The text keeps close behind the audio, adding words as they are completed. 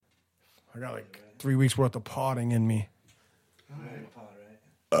I got like 3 weeks worth of podding in me.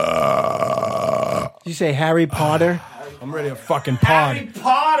 Did you say Harry Potter? I'm ready to fucking pod. Harry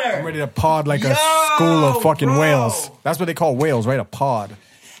Potter. I'm ready to pod like a school of fucking whales. That's what they call whales, right? A pod.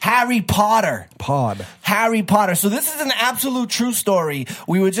 Harry Potter. Pod. Harry Potter. So this is an absolute true story.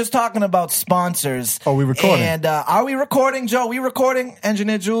 We were just talking about sponsors. Oh, we recording. And are we recording, Joe? We recording,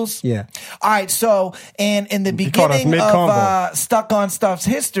 Engineer Jules? Yeah. All right, so, and in the caught us beginning mid-combo. of Stuck on Stuff's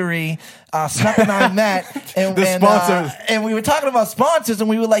history, Snuck and I met, and, The sponsors. and we were talking about sponsors, and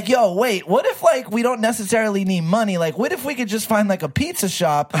we were like, yo, wait, what if, like, we don't necessarily need money? Like, what if we could just find, like, a pizza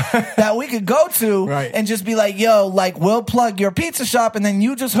shop that we could go to Right. and just be like, yo, like, we'll plug your pizza shop, and then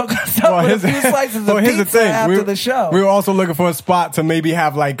you just hook us up with a few slices of here's the pizza thing. after the show. We were also looking for a spot to maybe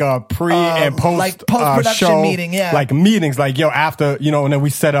have like a pre and post, like post-production show, meeting, yeah. like meetings, like yo after and then we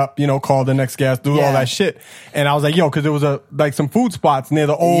set up, call the next guest, do all Yeah. that shit. And I was like, yo, because there was like some food spots near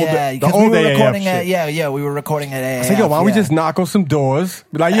the old, yeah, the because old we were AAF recording shit. at we were recording at AAF. I said, yo, why don't we yeah. just knock on some doors?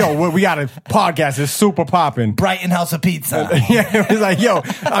 Be like, yo, we got a podcast. It's super popping. Brighton House of Pizza. Yeah, it was like, yo,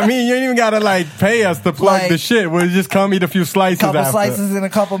 I mean, you ain't even gotta like pay us to plug Like, the shit. We'll just come eat a few slices. couple after. slices and a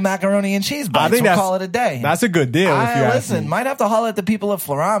couple macaroni and cheese bites. I think we'll that's call it a day. That's a good deal. If you ask Listen, me. might have to holler at the people at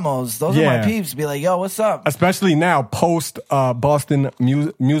Floramos. Those are my Yeah. peeps. Be like, yo, what's up? Especially now, post Boston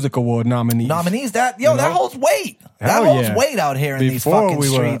Music Award nominees. Nominees, that know? holds weight. That Hell holds yeah. weight out here in these fucking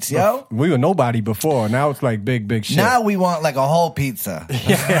streets, yo. We were nobody before. Now it's like big shit. Now we want like a whole pizza.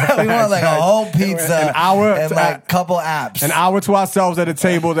 We want like a whole pizza An hour and to- like couple apps. An hour to ourselves at a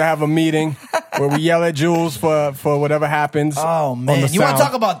table to have a meeting where we yell at Jules for whatever happens. Oh on man, the you want to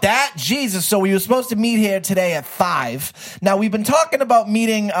sound. talk about that? Jesus! So we were supposed to meet here today at 5. Now we've been talking about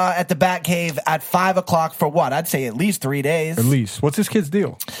meeting at the Batcave at 5 o'clock for what? I'd say at least 3 days. At least. What's this kid's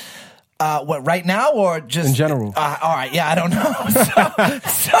deal? What, right now or just In general. all right, yeah, I don't know.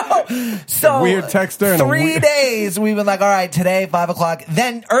 So Weird texter and a 3 weird- days we've been like, all right, today 5 o'clock.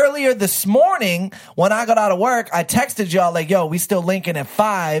 Then earlier this morning when I got out of work, I texted y'all like, yo, we still linking at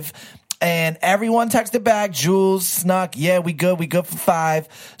 5. And everyone texted back, Jules, Snuck, yeah, we good for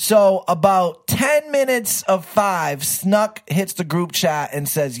 5. So about 10 minutes of 5, Snuck hits the group chat and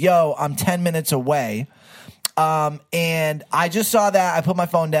says, yo, I'm 10 minutes away. And I just saw that. I put my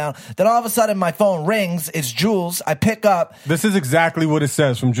phone down. Then all of a sudden my phone rings. It's Jules. I pick up. This is exactly what it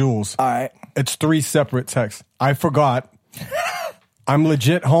says from Jules. All right. It's 3 separate texts. I forgot. I'm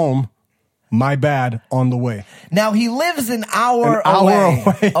legit home. My bad, on the way. Now he lives an hour away.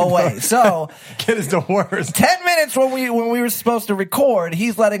 away. So Kid is the worst. 10 minutes when we were supposed to record,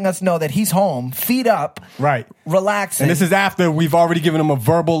 he's letting us know that he's home, feet up, Right. relaxing. And this is after we've already given him a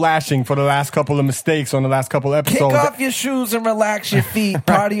verbal lashing for the last couple of mistakes on the last couple of Kick episodes. off your shoes and relax your feet.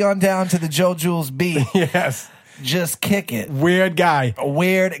 Party on down to the Joe Jules beat. Yes. Just kick it. Weird guy. A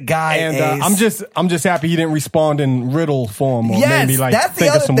weird guy. And Ace. I'm just happy he didn't respond in riddle form or Yes, maybe like that's the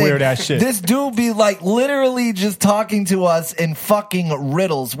think other of some thing. weird ass shit. This dude be like literally just talking to us in fucking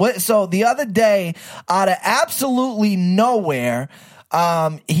riddles. So the other day, out of absolutely nowhere,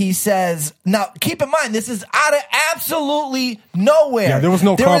 he says, now keep in mind, this is out of absolutely nowhere. Yeah, there was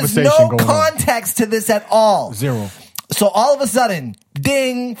no conversation There is no going on. context to this at all. Zero. So all of a sudden,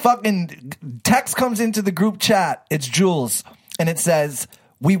 ding, fucking text comes into the group chat. It's Jules. And it says,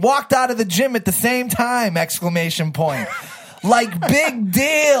 we walked out of the gym at the same time, exclamation point. Like, big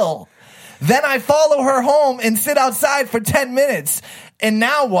deal. Then I follow her home and sit outside for 10 minutes. And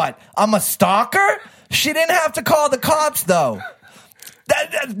now what? I'm a stalker? She didn't have to call the cops, though.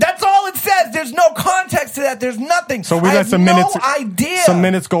 That's all it says. There's no context to that. There's nothing. So we I let have some no minutes idea. Some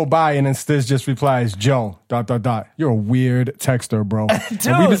minutes go by and then Stiz just replies, Joe, ... You're a weird texter, bro. Dude.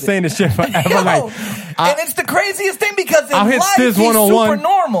 And we've been saying this shit forever. Yo, like and it's the craziest thing because in I'll hit life, Stiz he's one-on-one. super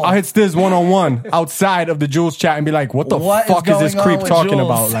normal. I'll hit Stiz one-on-one outside of the Jules chat and be like, what the What fuck is is this going creep on with talking Jules?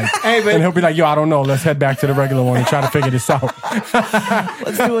 about? Like, Hey, but- and he'll be like, yo, I don't know. Let's head back to the regular one and try to figure this out.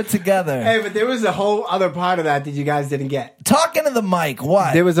 Let's do it together. Hey, but there was a whole other part of that you guys didn't get. Talking to the mic,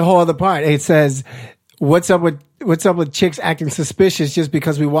 what? There was a whole other part. It says, what's up with chicks acting suspicious just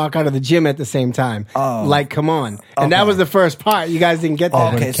because we walk out of the gym at the same time? Oh. Like, come on. And that was the first part. You guys didn't get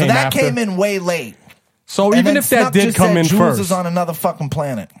that. but okay, it so came that after. came in way late. So And even then if that Snuck did just come said in Jules first. is on another fucking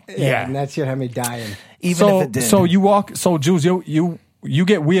planet. Yeah. And that shit had me dying. Even if it did. So you walk. So Jules, you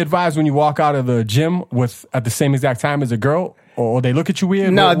get weird vibes when you walk out of the gym with at the same exact time as a girl, or they look at you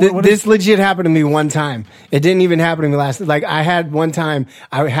weird. No, What this is- legit happened to me one time. It didn't even happen to me last. Like I had one time,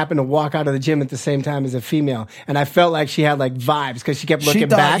 I happened to walk out of the gym at the same time as a female, and I felt like she had like vibes because she kept looking she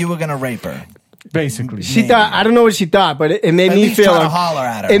thought back. you were gonna rape her. Basically. She thought, I don't know what she thought, but it made At me least feel, try to holler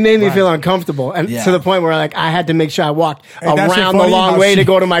at her. it made me Right. feel uncomfortable. And Yeah. to the point where like, I had to make sure I walked Ain't that shit around the funny long how way to she-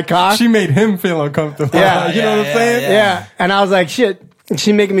 go to my car. She made him feel uncomfortable. Yeah. You know what I'm saying? yeah. And I was like, shit,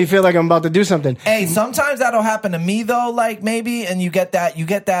 she making me feel like I'm about to do something. Hey, sometimes that'll happen to me though, like maybe, and you get that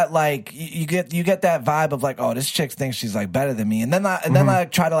like you get that vibe of like, oh, this chick thinks she's like better than me, and then I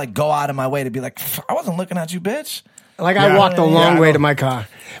try to like go out of my way to be like, I wasn't looking at you, bitch. Like Yeah. I walked a Yeah, long I way know. to my car.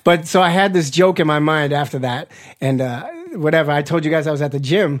 But so I had this joke in my mind after that. And whatever, I told you guys I was at the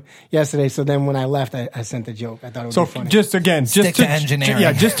gym yesterday. So then when I left, I sent the joke. I thought it would So be funny. just again, Stick to engineering.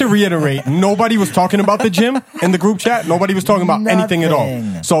 Yeah, just to reiterate, nobody was talking about the gym in the group chat. Nobody was talking about anything at all.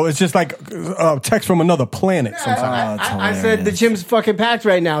 Nothing. So it's just like a text from another planet sometimes. I said the gym's fucking packed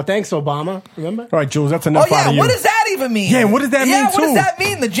right now. Thanks, Obama. Remember? All right, Jules, that's Oh enough out yeah, of you. what does that even mean? Yeah, what does that mean, Yeah, what too? does that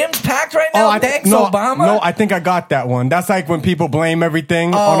mean? The gym's packed right now. Thanks, no, Obama. No, I think I got that one. That's like when people blame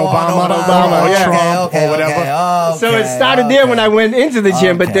everything Oh, on Obama, Obama, or yeah. Trump okay, or whatever. Okay, So it started there when I went into the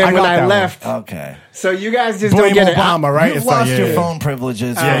gym, but Okay. then I when got I that left. Okay. So you guys just Blame don't get Obama, it. right? You've It's like, lost yeah, your yeah. phone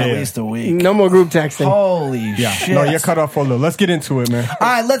privileges for Yeah, at yeah. least a week. No more group texting. Holy Yeah, shit. no, you're cut off for a little. Let's get into it, man. All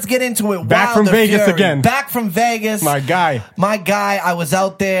right, let's get into it. Back from Wilder Vegas Fury. again. Back from Vegas. My guy. My guy. I was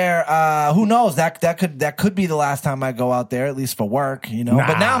out there. Who knows? That could be the last time I go out there, at least for work. You know. Nah.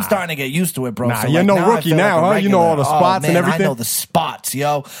 But now I'm starting to get used to it, bro. Nah, So, you're like, no now I rookie feel now, like a huh? You know all the regular. spots and man, everything? I know the spots,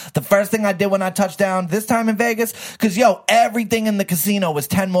 yo. The first thing I did when I touched down this time in Vegas, because yo, everything in the casino was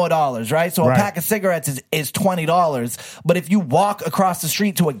 $10 more, right? So a Right. pack of cigarettes is $20. But if you walk across the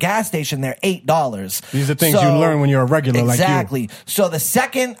street to a gas station, they're $8. These are things you learn when you're a regular like you. Exactly. So the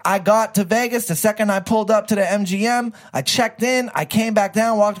second I got to Vegas, the second I pulled up to the MGM, I checked in, I came back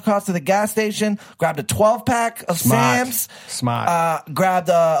down, walked across to the gas station, grabbed a 12-pack of Smart. Sam's, Smart. grabbed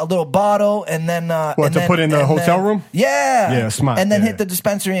a little bottle, and then What, to put in the hotel room? Yeah, Yeah, smart. And then Yeah. hit the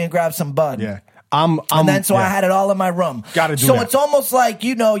dispensary and grab some bud. Yeah. And then I had it all in my room. Gotta do so that. it's almost like,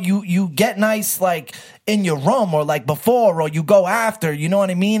 you know, you get nice like in your room or like before or you go after, you know what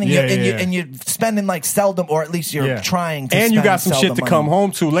I mean? And Yeah, and you're spending like seldom, or at least you're trying to And you spend got some shit seldom to money. come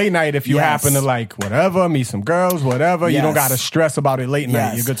home to late night if you Yes. happen to like whatever, meet some girls, whatever. You don't Yes. got to stress about it late night.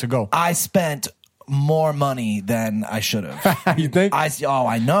 Yes. You're good to go. I spent more money than I should have. You think? I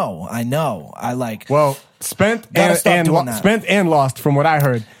know. I like. Well, spent Gotta stop and doing that. spent and lost from what I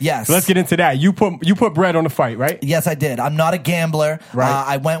heard. Yes. So let's get into that. You put bread on the fight, right? Yes, I did. I'm not a gambler. Right.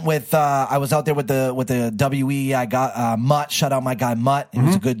 I went with. I was out there with the WE. I got Mutt. Shout out my guy Mutt. He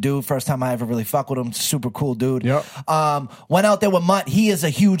was a good dude. First time I ever really fuck with him. Super cool dude. Yep. Went out there with Mutt. He is a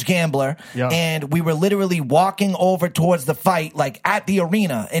huge gambler. Yep. And we were literally walking over towards the fight, like at the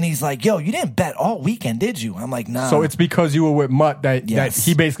arena. And he's like, "Yo, you didn't bet all weekend, did you?" I'm like, "Nah." So it's because you were with Mutt that Yes.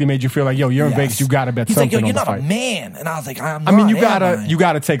 he basically made you feel like, yo, you're in Yes. Vegas, you got to bet He's something like, "Yo, on you're the not fight. a man." And I was like, "I'm I not." mean, you am I?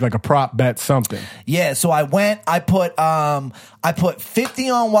 gotta take like a prop bet something. Yeah, so I went. I put 50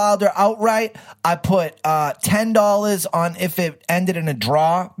 on Wilder outright. I put $10 on if it ended in a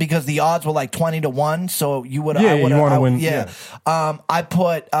draw because the odds were like 20-1. So you would, Yeah, you wanna win, Yeah, I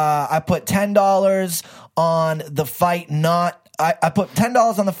put $10 on the fight not. I put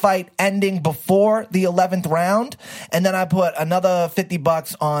 $10 on the fight ending before the 11th round, and then I put another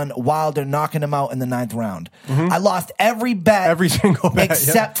 $50 on Wilder knocking him out in the 9th round. I lost every bet, Every single bet, yeah.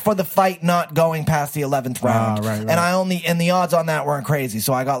 except for the fight not going past the 11th round. right. And the odds on that weren't crazy,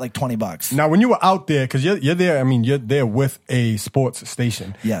 so I got like $20. Now, when you were out there, because you're there, I mean, you're there with a sports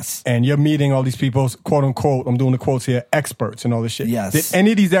station. Yes. And you're meeting all these people, quote unquote, I'm doing the quotes here, experts and all this shit. Yes. Did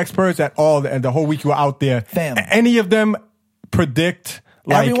any of these experts at all, and the whole week you were out there, Fam. any of them predict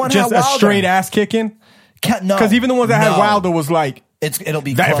like Everyone just had a Wilder. straight ass kicking? No, Because even the ones that had no. Wilder was like, it'll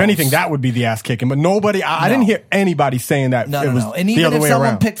be that, if close. anything, that would be the ass kicking. But nobody, I didn't hear anybody saying that. No, it no, was no. And the even other if way someone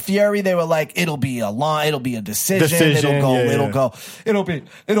around. picked Fury, they were like, it'll be a decision.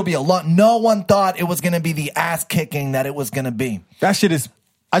 It'll be a lot. No one thought it was going to be the ass kicking that it was going to be. That shit is,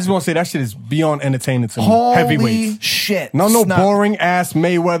 I just want to say that shit is beyond entertaining to me. Holy Heavyweights. shit. No Snap. boring ass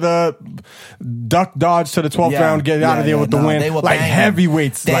Mayweather duck dodge to the 12th round, get out of there with the win. They were like banging.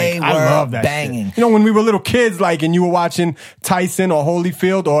 heavyweights, They like I were love that banging. shit. You know, when we were little kids, like, and you were watching Tyson or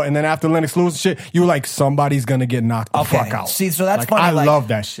Holyfield, and then after Lennox Lewis and shit, you were like, somebody's gonna get knocked the fuck out. See, so that's like, funny. I Like, love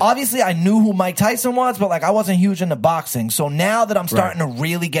that shit. Obviously, I knew who Mike Tyson was, but like I wasn't huge into boxing. So now that I'm starting to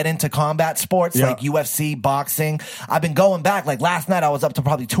really get into combat sports, Yeah. like UFC, boxing, I've been going back. Like last night, I was up to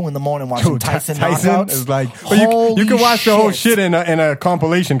probably 2 a.m. watching Dude, Tyson Tyson knockouts. is like, but you can watch the whole shit in a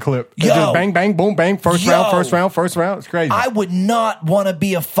compilation clip. It's Yo. just bang, bang, boom, bang, first Yo. round. It's crazy. I would not want to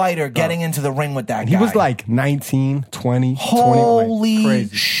be a fighter getting into the ring with that guy. He was like 19, 20, 20. holy like,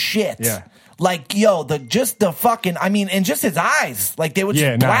 crazy. shit. Yeah. Like, yo, the fucking, I mean, and just his eyes, like they were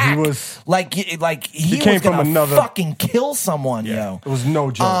just black. He was like he came was from gonna another fucking kill someone, yo. It was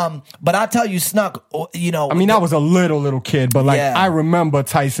no joke. But I tell you, Snuck, you know, I mean, I was a little kid, but like Yeah. I remember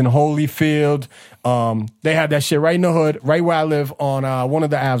Tyson Holyfield. They had that shit right in the hood, right where I live on one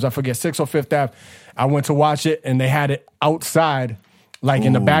of the Aves. I forget 6th or 5th Ave. I went to watch it, and they had it outside, like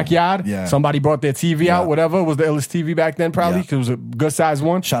in the backyard. Yeah. Somebody brought their TV out, whatever. It was the illest TV back then, probably, because it was a good sized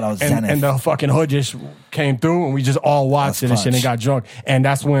one. Shout out and, Zenith. and the fucking hood just came through, and we just all watched That's it and shit and clutch. got drunk. And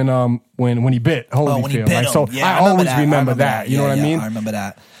that's when he bit Holyfield. when he bit Like, him. so Yeah, I always remember that. You know what I mean? I remember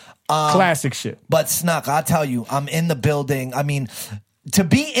that. Classic shit. But Snuck, I'll tell you, I'm in the building. I mean, to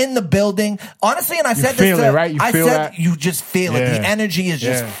be in the building, honestly, and I said feel this to, it, right? You I feel said that? you just feel it. Yeah. The energy is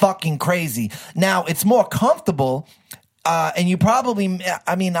just Yeah. fucking crazy. Now, it's more comfortable. And you probably,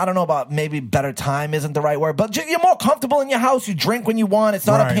 I mean, I don't know about maybe better time isn't the right word, but you're more comfortable in your house. You drink when you want. It's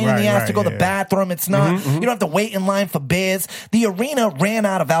not a Right, pain in the right, ass to go right, to the yeah. bathroom. It's not, you don't have to wait in line for beers. The arena ran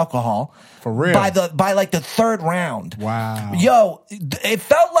out of alcohol. For real? By like the third round. Wow. Yo, it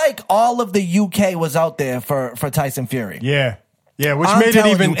felt like all of the UK was out there for Tyson Fury. Yeah. Yeah, which I'm made it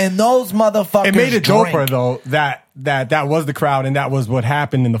telling even. you, and those motherfuckers It made it doper drink. though that was the crowd and that was what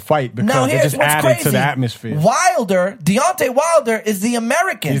happened in the fight because Now it here's just what's added crazy. to the atmosphere. Deontay Wilder is the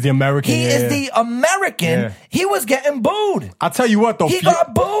American. He's the American, He yeah, is yeah. the American. Yeah. He was getting booed. I'll tell you what though, He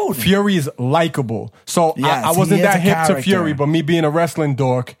got booed. Fury is likable, so Yes, I he wasn't is that a hip to character. Fury, but me being a wrestling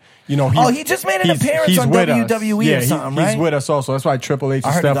dork, you know, He just made an appearance on with us. WWE yeah, or something, he's right? with us also. That's why Triple H I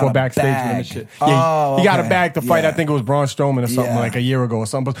and heard he Steph got were a backstage with him bag. and shit. Oh, Yeah, he got a okay. bag to fight. Yeah. I think it was Braun Strowman or something Yeah. like a year ago or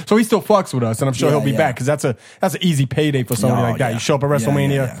something. So he still fucks with us, and I'm sure Yeah, he'll be yeah. back because that's an easy payday for somebody Oh, like that. yeah. You show up at Yeah, WrestleMania,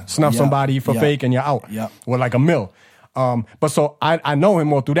 yeah. snuff Yeah. somebody for Yeah. fake, and you're out Yeah. with like a $1 million. But so I know him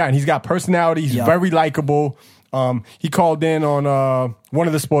more through that, and he's got personality. He's Yeah. very likable. He called in on one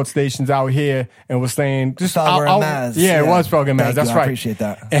of the sports stations out here and was saying, just Felger and Maz. yeah, it Yeah. was Felger and Maz. Thank That's you. I right. appreciate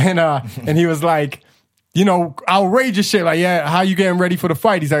that. And he was like, you know, outrageous shit. Like, yeah, how you getting ready for the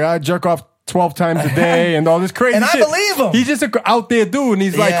fight? He's like, I jerk off 12 times a day and all this crazy And I shit. believe him. He's just a out there dude, and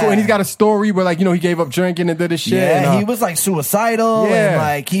he's like, Yeah. and he's got a story where like, you know, he gave up drinking and did his shit. Yeah, and, he was like suicidal and yeah.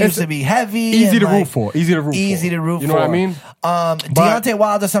 like he It's used to be heavy. easy and, to like, root for. Easy to root Easy for. to root for. You know what I mean? Deontay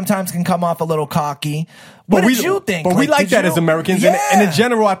Wilder sometimes can come off a little cocky. What did you think? But we like did that you- as Americans. Yeah. And in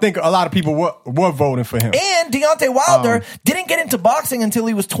general, I think a lot of people were voting for him. And Deontay Wilder didn't get into boxing until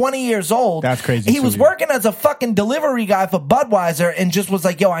he was 20 years old. That's crazy, He too, was yeah. working as a fucking delivery guy for Budweiser and just was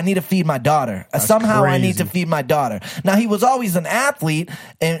like, yo, I need to feed my daughter. Somehow I need crazy. to feed my daughter. Now, he was always an athlete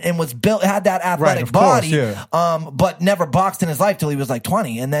and was built, had that athletic of course, body, yeah. but never boxed in his life till he was like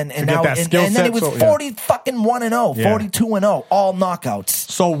 20. And then, and get now, that and, skill and then he set, was so, yeah. 40 fucking 1-0, Yeah. 42-0, all knockouts.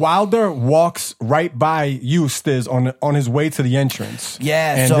 So Wilder walks right by you, Stiz, on his way to the entrance.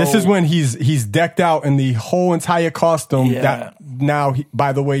 Yeah, and so- this is when he's decked out in the whole entire costume. Yeah. That now,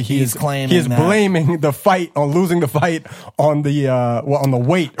 by the way, He's claiming that. blaming the fight on losing the fight on the on the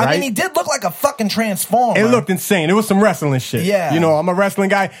weight. Right? I mean, he did look like a fucking transformer. It looked insane. It was some wrestling shit. Yeah. You know, I'm a wrestling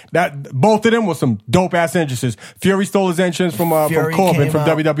guy. That both of them was some dope ass entrances. Fury stole his entrance from Fury Corbin came from out-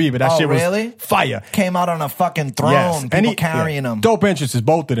 WWE, but that Oh, shit was really? fire. Came out on a fucking throne, Yes, people carrying him. Dope entrances,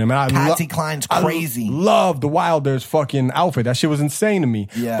 both of them. And Patsy Cline's crazy. I love the Wilder's fucking outfit. That shit was insane to me.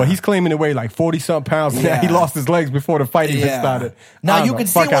 Yeah. But he's claiming to weigh like 40-something pounds. Yeah. He lost his legs before the fight even started. Now I don't you know. can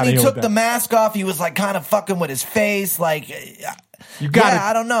see Fuck when outta he here took with the that. mask off, he was like kind of fucking with his face, like. You gotta, yeah,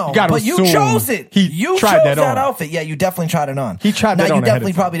 I don't know. You gotta but you assume chose it. You tried chose that on. outfit. Yeah, you definitely tried it on. He tried now, that on you ahead of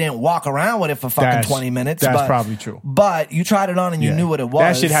definitely time. probably didn't walk around with it for fucking That's- 20 minutes. that's but, probably true. But you tried it on and you Yeah. knew what it was.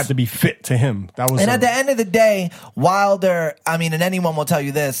 That shit had to be fit to him. That was. And at the end of the day, Wilder, I mean, and anyone will tell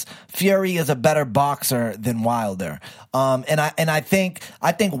you this, Fury is a better boxer than Wilder. And I think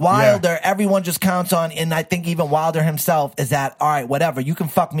Wilder, everyone just counts on, and I think even Wilder himself is that, all right, whatever, you can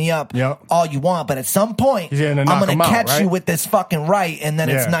fuck me up Yep. all you want, but at some point, He's gonna I'm knock gonna him out, catch right? you with this fucking right, and then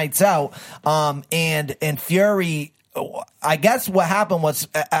it's Yeah. nights out. And Fury, I guess what happened was,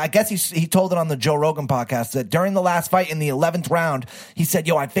 I guess he told it on the Joe Rogan podcast that during the last fight in the 11th round, he said,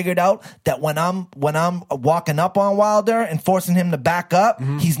 yo, I figured out that when I'm walking up on Wilder and forcing him to back up,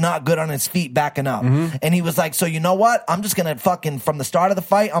 he's not good on his feet backing up. And he was like, so you know what? I'm just going to fucking, from the start of the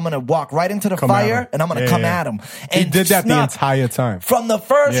fight, I'm going to walk right into the Come at fire him. and I'm going to Yeah, come yeah. at him. He And did that the Snuck, entire time. from the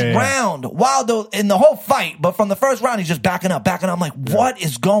first Yeah, yeah. round, Wilder in the whole fight, but from the first round, he's just backing up. I'm like, what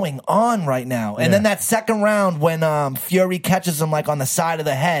is going on right now? And Yeah. then that second round when Fury catches him like on the side of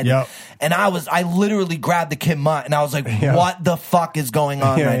the head, Yep. and I literally grabbed the Kid Mutt and I was like, what the fuck is going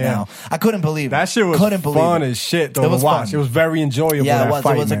on Yeah, right yeah. now? I couldn't believe it. That shit was couldn't believe fun it. as shit though It to was watch. fun. It was very enjoyable. Yeah, that it was.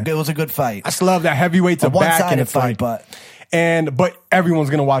 Fight, It was man. it was a good fight. I just love that heavyweight to A back, and one-sided it's fight, like, but But everyone's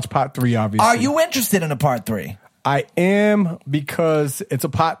gonna watch part 3, obviously. Are you interested in a part 3? I am, because it's a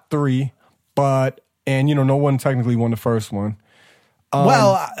part 3, and no one technically won the first one.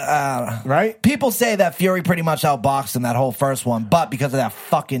 Right? People say that Fury pretty much outboxed him that whole first one, but because of that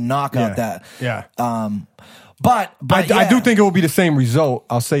fucking knockout But I do think it will be the same result.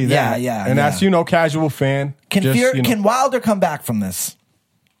 I'll say that. Yeah. And that's casual fan. Can Wilder come back from this?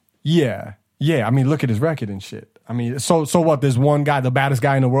 Yeah. I mean, look at his record and shit. I mean, so what? There's one guy, the baddest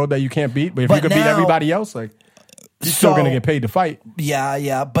guy in the world, that you can't beat. But if you could beat everybody else, like, you're still gonna get paid to fight.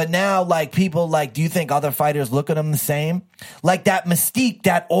 Yeah. But now, like, people, like, do you think other fighters look at him the same? Like, that mystique,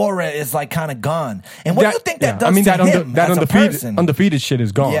 that aura is like kind of gone. And what do you think that does to him as a person? Undefeated shit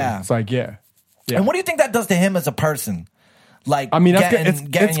is gone. Yeah. It's like, yeah. And what do you think that does to him as a person? Like, I mean,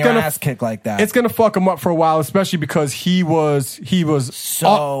 getting your ass kicked like that. It's gonna fuck him up for a while, especially because he was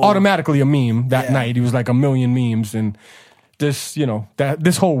automatically a meme that night. He was like a million memes, and this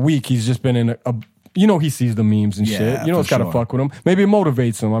whole week he's just been in a he sees the memes and shit. It's gotta fuck with him. Maybe it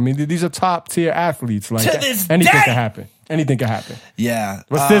motivates him. I mean, these are top tier athletes. Like, to this anything day! can happen. Anything can happen. Yeah.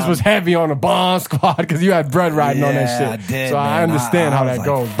 But Sis was heavy on the Bond Squad because you had bread riding on that shit. I did, so I understand how that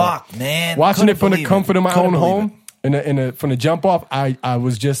goes. Fuck, man. Watching it from the comfort of my own home, from the jump off, I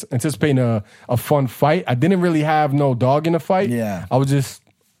was just anticipating a fun fight. I didn't really have no dog in the fight. Yeah. I was just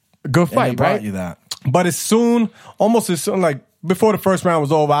a good fight, right? You that. But almost as soon, like, before the first round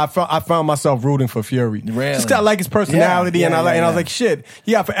was over, I found myself rooting for Fury. Really? Just 'cause I like his personality, and I was like, shit.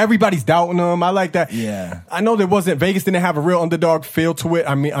 Yeah, for everybody's doubting him. I like that. Yeah. I know Vegas didn't have a real underdog feel to it.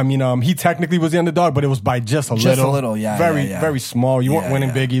 I mean, he technically was the underdog, but it was by just a little. Just a little, yeah. Very small. You weren't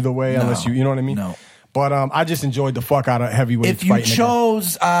winning big either way, unless you know what I mean? No. But I just enjoyed the fuck out of heavyweights. If you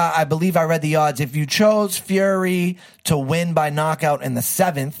chose, I believe I read the odds. If you chose Fury to win by knockout in the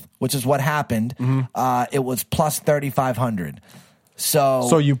 7th, which is what happened, it was plus 3,500. So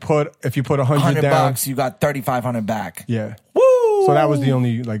if you put $100 down, $100, you got 3,500 back. Yeah. Woo! So that was the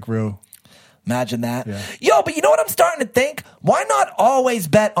only like real. Imagine that. Yeah. Yo, but you know what I'm starting to think? Why not always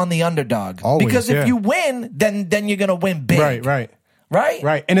bet on the underdog? Always, because if you win, then you're gonna win big.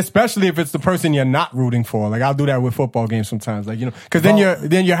 Right? And especially if it's the person you're not rooting for. Like, I'll do that with football games sometimes. Like, because then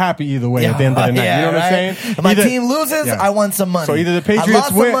you're happy either way at the end of the night. Yeah, you know what I'm saying? If my team loses, I won some money. So either the Patriots I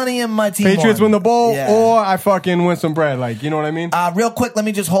lost win, some money and my team Patriots won. win the bowl, or I fucking win some bread. Like, you know what I mean? Real quick, let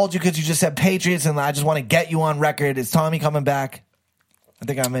me just hold you because you just said Patriots, and I just want to get you on record. Is Tommy coming back? I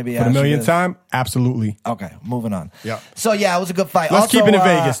think I maybe for the millionth time. Absolutely. Okay, moving on. Yeah. So it was a good fight. Let's also, keep it in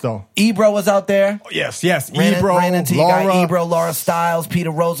Vegas though. Ebro was out there. Yes. Ran into Laura. you got Ebro, Laura Stiles, Peter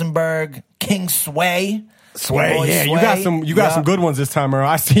Rosenberg, King Sway. Sway. You got some good ones this time around.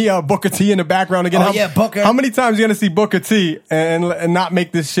 I see Booker T in the background again. Booker. How many times you gonna see Booker T and not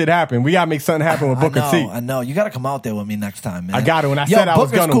make this shit happen? We gotta make something happen with Booker T. I know. You gotta come out there with me next time, man. I got it. When I said I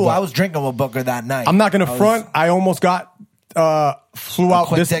was gonna. Cool. I was drinking with Booker that night. I'm not gonna front. I almost got flew out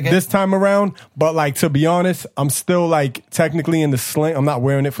this time around, but like, to be honest, I'm still like technically in the sling. I'm not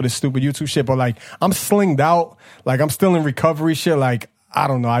wearing it for the stupid YouTube shit, but like, I'm slinged out. Like, I'm still in recovery shit. Like, I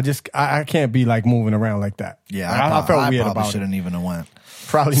don't know. I can't be like moving around like that. Yeah, I felt weird about it. Shouldn't even have went.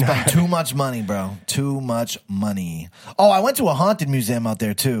 Probably Spent not. too much money, bro. Too much money. Oh, I went to a haunted museum out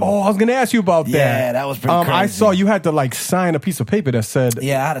there too. Oh, I was gonna ask you about that. Yeah, that was pretty crazy. I saw you had to like sign a piece of paper that said.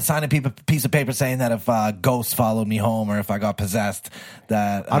 Yeah, I had to sign a piece of paper saying that if ghosts followed me home or if I got possessed,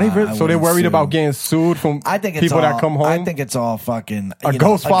 that so they're worried about getting sued from people that come home. I think it's all fucking. A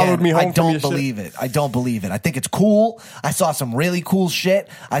ghost followed me home. I don't believe it. I don't believe it. I think it's cool. I saw some really cool shit.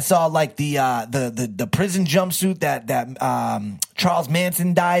 I saw like the prison jumpsuit that Charles Manson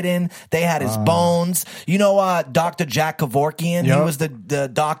died in. They had his bones. You know, Dr. Jack Kevorkian. Yep. He was the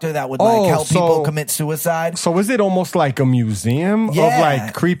doctor that would help people commit suicide. So is it almost like a museum of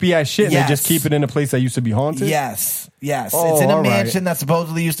like creepy ass shit, and they just keep it in a place that used to be haunted? Yes. Oh, It's in a mansion that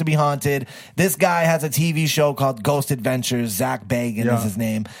supposedly used to be haunted. This guy has a TV show called Ghost Adventures. Zach Bagan is his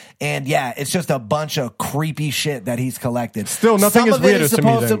name. And it's just a bunch of creepy shit that he's collected. Still, nothing is weirder to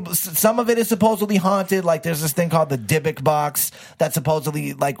me then. Some of it is supposedly haunted. Like, there's this thing called the Dybbuk box that's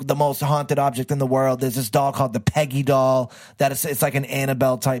supposedly like the most haunted object in the world. There's this doll called the Peggy doll it's like an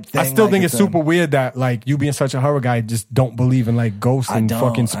Annabelle type thing. I still think it's super weird that like you being such a horror guy just don't believe in like ghosts and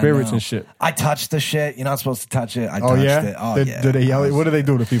fucking spirits and shit. I touched the shit. You're not supposed to touch it. I touched it. Oh, Do they yell? What do they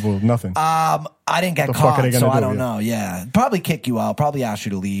do to people? Nothing. I didn't get the fuck are caught, they so gonna I do? don't Yeah. know. Yeah, probably kick you out. Probably ask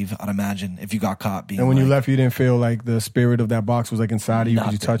you to leave. I'd imagine if you got caught being. And when you like, left, you didn't feel like the spirit of that box was like inside of you.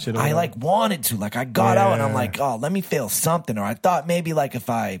 Could you touch it? Or I whatever? like wanted to. Like I got out and I'm Yeah. like, oh, let me feel something. Or I thought maybe like if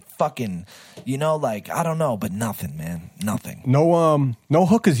I fucking, like I don't know, but nothing, man, nothing. No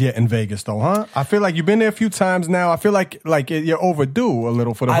hookers yet in Vegas though, huh? I feel like you've been there a few times now. I feel like you're overdue a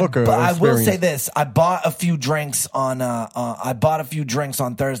little for the hooker. But I will experience. say this: I bought a few drinks on. I bought a few drinks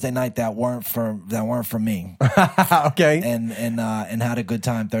on Thursday night that weren't for me, Okay. and had a good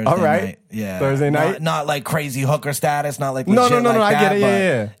time Thursday All right. night. Yeah, Thursday night? not like crazy hooker status, not like No, legit no, like I that, get it, but,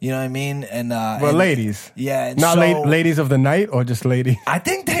 yeah. You know what I mean? And But and- ladies. yeah, and Not so, ladies of the night or just ladies? I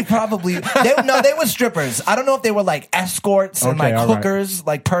think they probably they were strippers. I don't know if they were like escorts and Okay, like all right. hookers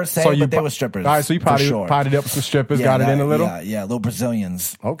like per se, but they were strippers. All right, so you for potted, sure. potted up some strippers, Yeah, got it in a little? Yeah, little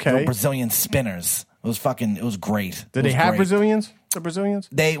Brazilians. Okay. Little Brazilian spinners. It was great. Did they have Brazilians? The Brazilians?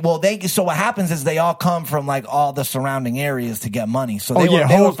 So what happens is they all come from like all the surrounding areas to get money. So they were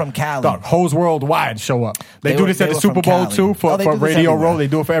Hoes, from Cali. Dog, hoes worldwide show up. They do were- this at they the were Super from Bowl Cali. too for They do this Radio everywhere. Row. They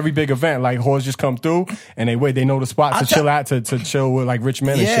do it for every big event. Like hoes just come through and they know the spots to chill at to chill with like rich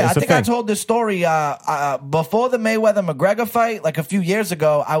men and shit. Yeah, It's I a think I thing. told this story before the Mayweather-McGregor fight, like a few years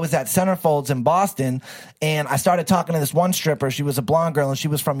ago. I was at Centerfolds in Boston, and I started talking to this one stripper. She was a blonde girl, and she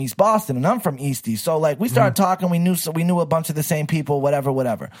was from East Boston, and I'm from Eastie. So like we started talking. We knew a bunch of the same people.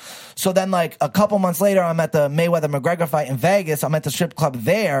 Whatever. So then like a couple months later, I'm at the Mayweather-McGregor fight in Vegas. I'm at the strip club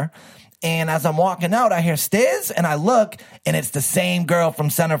there. And as I'm walking out, I hear Stiz, and I look, and it's the same girl from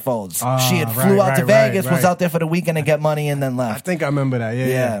Centerfolds. She had flew out to Vegas, was out there for the weekend to get money, and then I left. think I remember that.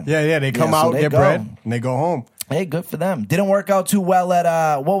 Yeah. They come Yeah, so out, they get go. bread, and they go home. Hey, good for them. Didn't work out too well at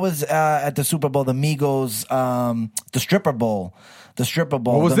at the Super Bowl, the Migos, the stripper bowl. The stripper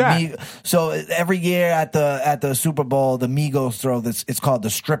bowl. What was The that? So every year at the Super Bowl, the Migos throw this. It's called the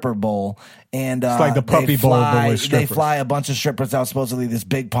stripper bowl, and it's like the Puppy Bowl, but with They strippers. fly a bunch of strippers out. Supposedly this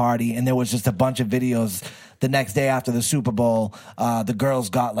big party, and there was just a bunch of videos. The next day after the Super Bowl, the girls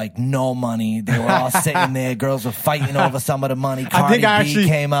got like no money. They were all sitting there. Girls were fighting over some of the money. Cardi B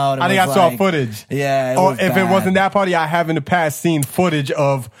came out. And I think I was saw like- footage. Yeah, Or was if it bad. wasn't that party, I have in the past seen footage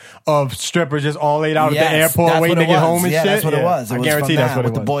of strippers just all laid out at the Yes, airport that's waiting what to it get was. home and yeah, shit. that's what it was. It I was guarantee from that's that, what it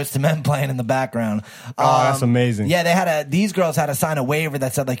with was. the Boys to Men playing in the background. Oh, that's amazing. Yeah, these girls had to sign a waiver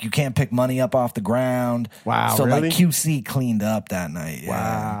that said like you can't pick money up off the ground. Wow, So really? like QC cleaned up that night. Yeah.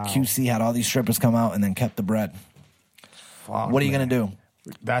 Wow. QC had all these strippers come out and then kept the bread. Fuck, What are you man. gonna do?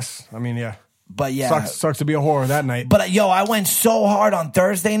 Yeah. But yeah. Sucks to be a whore that night. But I went so hard on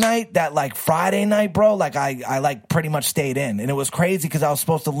Thursday night that like Friday night, bro, like I like pretty much stayed in, and it was crazy because I was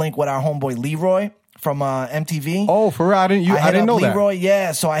supposed to link with our homeboy Leroy from MTV. Oh, for real? I didn't hit know up that. Leroy,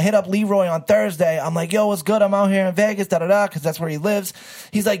 yeah. So I hit up Leroy on Thursday. I'm like, yo, what's good? I'm out here in Vegas, because that's where he lives.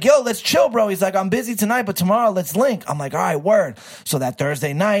 He's like, yo, let's chill, bro. He's like, I'm busy tonight, but tomorrow let's link. I'm like, all right, word. So that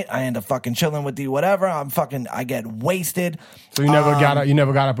Thursday night, I end up fucking chilling with whatever. I get wasted. So you never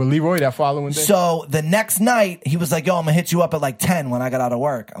got up with Leroy that following day? So the next night, he was like, yo, I'm gonna hit you up at like 10 when I got out of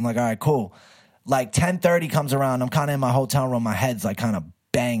work. I'm like, all right, cool. Like 10:30 comes around. I'm kind of in my hotel room. My head's like kind of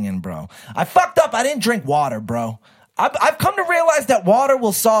banging, bro. I fucked up. I didn't drink water, bro. I've come to realize that water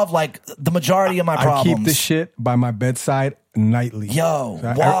will solve like the majority of my problems. I keep this shit by my bedside nightly. Yo,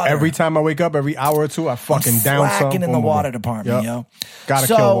 So water. Every time I wake up, every hour or two, I fucking down slacking some. in the water department, Yep. yo. Gotta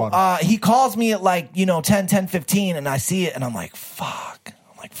so, kill water. he calls me at like 10:15, and I see it, and I'm like, fuck.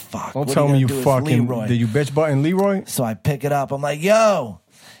 Don't What tell are me you gonna do? It's fucking Leroy. did you bitch button Leroy? So I pick it up. I'm like, yo.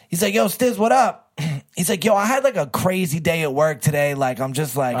 He's like, yo, Stiz, what up? He's like, yo, I had like a crazy day at work today. Like, I'm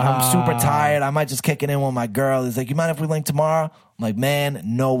just like, I'm super tired. I might just kick it in with my girl. He's like, you mind if we link tomorrow? I'm like, man,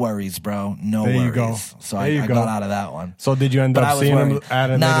 no worries, bro. No There worries. you go. So There I you go. got out of that one. So did you end But I up was seeing him worried. at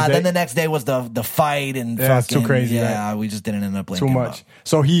Nah, another then day? the next day was the fight and Yeah, it's fucking, too crazy, yeah, right? we just didn't end up linking. Too much.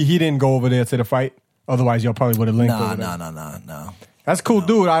 So he didn't go over there to the fight. Otherwise, y'all probably would have linked. over there. No. That's cool,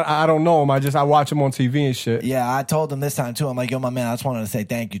 dude. I don't know him. I watch him on TV and shit. Yeah, I told him this time too. I'm like, yo, my man, I just wanted to say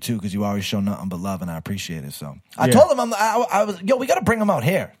thank you too because you always show nothing but love and I appreciate it. So I Yeah. told him, I was, yo, we got to bring him out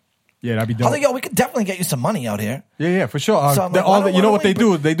here. Yeah, that'd be I dope. was like, yo, we could definitely get you some money out here. Yeah, for sure. So I'm like, why don't- you why know don't what we they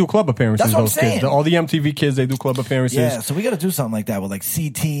do? They do club appearances. That's what I'm those kids. saying. All the MTV kids, they do club appearances. Yeah, so we got to do something like that with like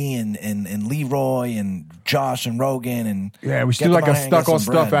CT and Leroy and Josh and Rogan and Yeah, we should get do like them a out here and get stuck on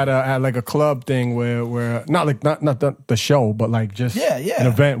some stuff bread. at like a club thing where not the show, but like just Yeah. an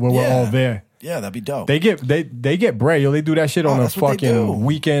event where we're Yeah. all there. Yeah, that'd be dope. They get bread, yo. They do that shit on a that's what they do. fucking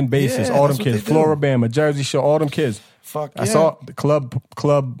weekend basis. Yeah, all that's them what kids, they do. Floribama, Jersey Shore, all them kids. Fuck I yeah. saw the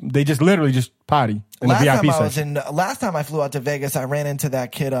club. They just literally just party in last the time VIP I was section. last time I flew out to Vegas, I ran into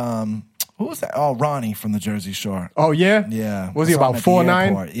that kid. What Who was that? Oh, Ronnie from the Jersey Shore. Oh yeah, Yeah. Was he I saw about him at the 4'9"?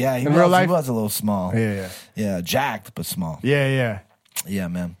 airport. Yeah, in real life. He was a little small. Yeah. Jacked but small. Yeah. Yeah,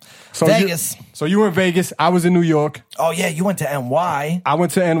 man. So Vegas. So you were in Vegas. I was in New York. Oh yeah, you went to NY. I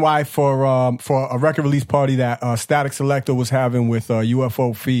went to NY for a record release party that Static Selector was having with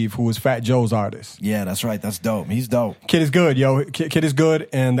UFO Feeve, who was Fat Joe's artist. Yeah, that's right. That's dope. He's dope. Kid is good, yo. Kid is good,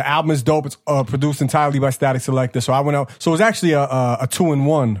 and the album is dope. It's produced entirely by Static Selector. So I went out. So it was actually a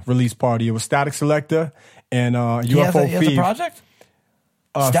 2-in-1 release party. It was Static Selector and UFO He has a Feeve. project?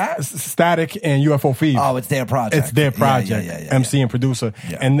 Static and UFO Feeve. Oh, it's their project. It's their project. Yeah. MC and producer.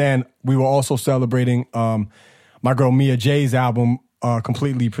 Yeah. And then we were also celebrating my girl Mia J's album,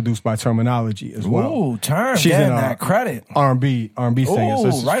 completely produced by Terminology as well. Ooh, Term. She's Getting in that credit. R&B singer. So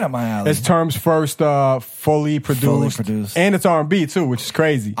Ooh, right up my alley. It's Term's first fully produced. And it's R&B too, which is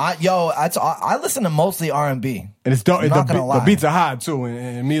crazy. I listen to mostly R&B. And it's dope. I'm not gonna lie. The beats are hot too,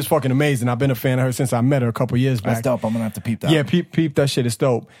 and Mia's fucking amazing. I've been a fan of her since I met her a couple years back. That's dope. I'm gonna have to peep that. Yeah, peep that shit. It's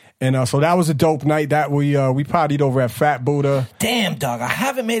dope. And so that was a dope night that we partied over at Fat Buddha. Damn, dog. I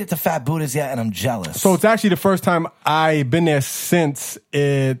haven't made it to Fat Buddha's yet, and I'm jealous. So it's actually the first time I've been there since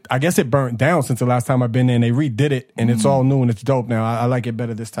I guess it burnt down since the last time I've been there, and they redid it, and it's all new and it's dope now. I like it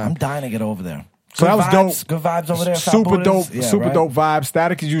better this time. I'm dying to get over there. So that was vibes, dope. Good vibes over there. Fat Super Buddha's? dope. Yeah, super right? dope vibes.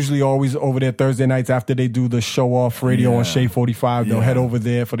 Static is usually always over there Thursday nights after they do the show off radio on Shea 45. They'll head over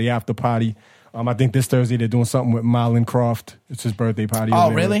there for the after party. I think this Thursday they're doing something with Marlon Croft. It's his birthday party. Oh, over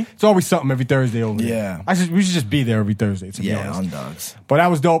there. really? It's always something every Thursday over there. Yeah. We should just be there every Thursday. To be honest. on dogs. But that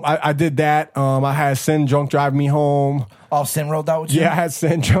was dope. I did that. I had Sin drunk drive me home. Oh, Sin rolled out with you? Yeah, I had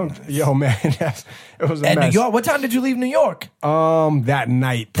Sin drunk. Yo, man, it was a And mess. New York. What time did you leave New York? That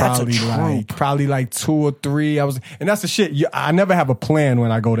night, That's a probably like 2 or 3. And that's the shit. I never have a plan when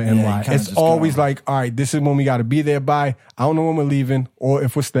I go to NY. you kinda It's just always go. like, all right, this is when we got to be there by. I don't know when we're leaving or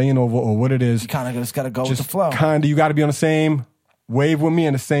if we're staying over or what it is. You kind of just got to go with the Just flow. kind of, you got to be on the same wave with me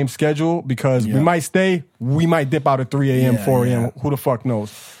and the same schedule because we might stay, we might dip out at 3 a.m., 4 a.m. Yeah. Who the fuck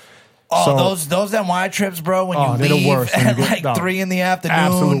knows? Oh, So- those NY trips, bro. When you they're the leave worst when you at get- like no. 3 in the afternoon,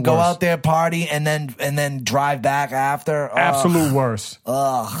 Absolute go worst. out there party, and then drive back after. Absolute worst.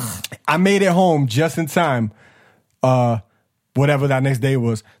 I made it home just in time, whatever that next day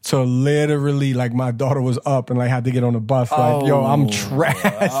was, to literally, like, my daughter was up and, like, had to get on the bus. Like, yo, I'm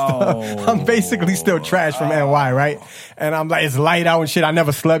trashed. I'm basically still trashed from NY, right? And I'm like, it's light out and shit. I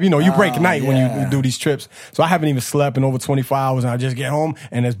never slept. You know, you break night when you do these trips. So I haven't even slept in over 24 hours, and I just get home,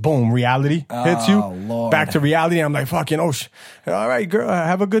 and it's boom, reality hits you. Lord. Back to reality. I'm like, fucking, all right, girl,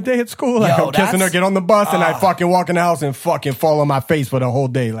 have a good day at school. Like, Yo, I'm kissing her, that's- get on the bus, and I fucking walk in the house and fucking fall on my face for the whole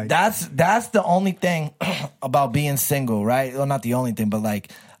day. Like, That's the only thing about being single, right? Well, not the only thing, but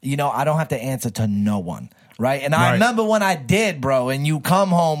like, you know, I don't have to answer to no one. Right. And I Right. remember when I did, bro, and you come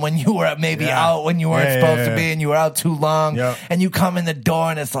home when you were maybe out when you weren't supposed to be and you were out too long and you come in the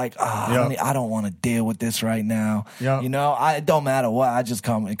door and it's like, I don't want to deal with this right now. You know, it don't matter what. I just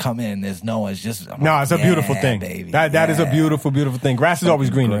come in. There's no one's just. No, it's a beautiful thing. Baby. That is a beautiful, beautiful thing. Grass is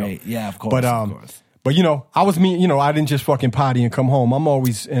always greener. Great. Yeah, of course. But of course. But you know, I didn't just fucking potty and come home. I'm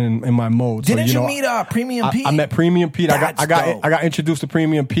always in my mode. Didn't so, you meet Premium Pete? I met Premium Pete. That's I got dope. introduced to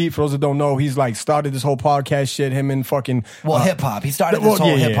Premium Pete. For those that don't know, he's like started this whole podcast shit. Him and fucking hip hop. He started this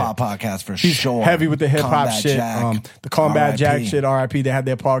whole hip hop podcast for He's sure. heavy with the hip hop Combat shit. Jack. The Combat Jack RIP. shit. RIP. They had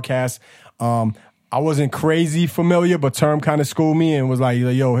their podcast. I wasn't crazy familiar, but Term kind of schooled me and was like,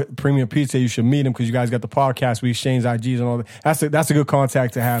 yo, Premium Pete said you should meet him because you guys got the podcast. We exchange IGs and all that. That's a good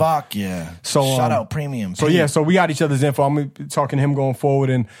contact to have. Fuck yeah. So shout out Premium. So Pete. yeah, so we got each other's info. I'm gonna be talking to him going forward,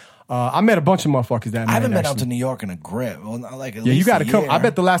 and I met a bunch of motherfuckers that night. I haven't been out actually. to New York in a grip. Well, not like at Yeah, you least got to a come. year. I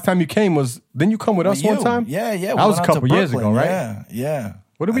bet the last time you came was then you come with us With one you. time. Yeah, yeah. That we was a went out to couple years ago, Brooklyn. right? Yeah, yeah.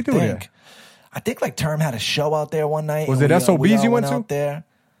 What did we do there? I think like Term had a show out there one night. Was and it we SOBs all you went to? out there?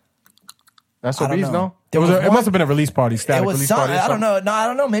 That's I what don't these know. no. There It was it one- must have been a release party. Static It was release something. party. or I don't something. know. No, I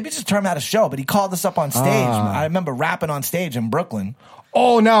don't know. Maybe just Term had a show, but he called us up on stage. I remember rapping on stage in Brooklyn.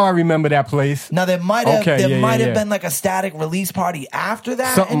 Oh, now I remember that place. Now there might have yeah. been like a Static release party after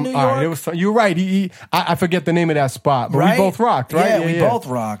that Something. in New All York. right, it was. You're right. I forget the name of that spot, but right? we both rocked, right? Yeah, we both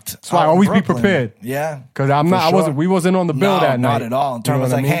rocked. That's why I out in always be Brooklyn. prepared. Yeah, Because I'm for not. I wasn't. We wasn't on the bill No, that night. not at all. And Term You know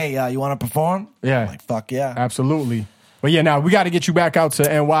was what I like, mean? "Hey, you want to perform?" Yeah. I'm like, fuck yeah, Absolutely. But yeah, now we got to get you back out to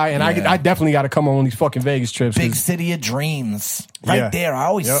NY, and I definitely got to come on one of these fucking Vegas trips. Big 'cause- city of dreams, right Yeah. there. I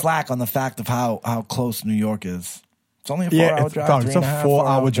always Yep. slack on the fact of how close New York is. It's only a 4 Yeah, hour it's, drive. dog, it's a 3.5,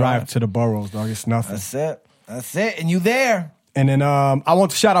 4-hour drive drive to the boroughs, dog. It's nothing. That's it. And you there? And then I want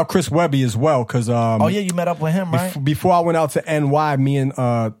to shout out Chris Webby as well because Oh yeah, you met up with him, right? before I went out to NY, me and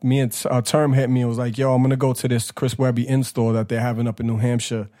Term hit me and was like, "Yo, I'm gonna go to this Chris Webby in store that they're having up in New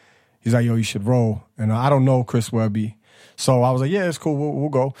Hampshire He's like, yo, you should roll. And I don't know Chris Webby. So I was like, yeah, it's cool. We'll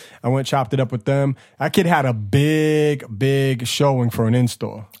go. I went, chopped it up with them. That kid had a big showing for an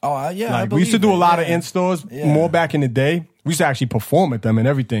in-store. Oh, yeah. Like, we used to do a lot of in-stores more back in the day. We used to actually perform at them and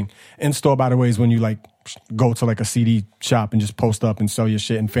everything. In-store, by the way, is when you like go to like a CD shop and just post up and sell your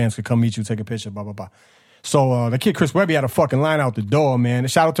shit, and fans could come meet you, take a picture, blah, blah, blah. So the kid Chris Webby had a fucking line out the door, man.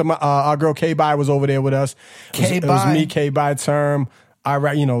 Shout out to my our girl K-Bye was over there with us. It was me, K-Bye, Term.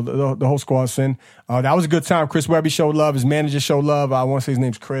 The whole squad sin. That was a good time. Chris Webby showed love. His manager showed love. I want to say his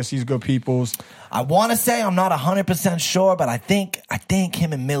name's Chris. He's good peoples. I want to say, I'm not 100% sure, but I think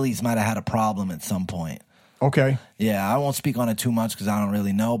him and Millie's might have had a problem at some point. Okay. Yeah, I won't speak on it too much because I don't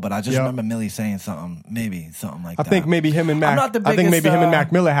really know, but I just remember Millie saying something like that. I think maybe him and Mac. Him and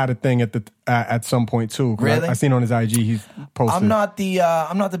Mac Miller had a thing at some point too. Really? I seen on his IG he's posted. I'm not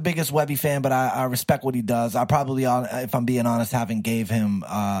the biggest Webby fan, but I respect what he does. I probably, if I'm being honest, haven't gave him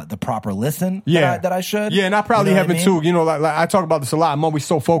the proper listen that I should. Yeah, and I probably haven't too. You know, like I talk about this a lot. I'm always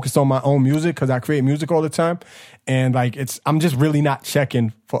so focused on my own music because I create music all the time, and like I'm just really not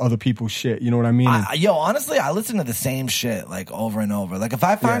checking for other people's shit. You know what I mean? Honestly, I listen to the same shit like over and over. Like if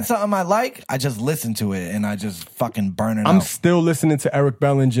I find something I like, I just listen to it and I just fucking burn it out. I'm still listening to Eric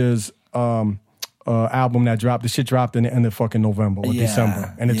Bellinger's album that dropped. The shit dropped in the end of fucking November or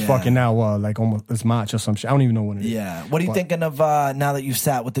December, and it's fucking now like almost it's March or some shit. I don't even know when it is. Yeah. What are you thinking of now that you've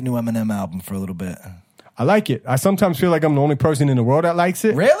sat with the new Eminem album for a little bit? I like it. I sometimes feel like I'm the only person in the world that likes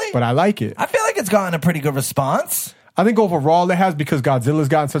it. Really? But I like it. I feel like it's gotten a pretty good response. I think overall it has because Godzilla's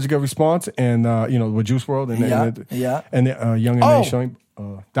gotten such a good response, and with Juice WRLD and Young M.A. showing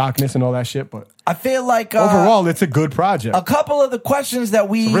Darkness and all that shit. But I feel like overall it's a good project. A couple of the questions that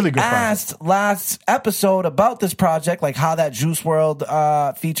we asked last episode about this project, like how that Juice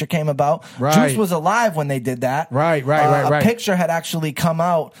WRLD feature came about. Right. Juice was alive when they did that. Right. A picture had actually come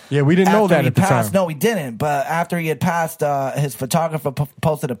out. Yeah, we didn't know that at the time. No, we didn't. But after he had passed, his photographer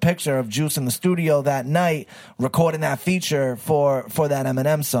posted a picture of Juice in the studio that night recording that feature for that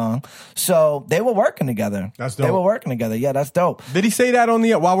Eminem song. So they were working together. That's dope. They were working together. Yeah, that's dope. Did he say that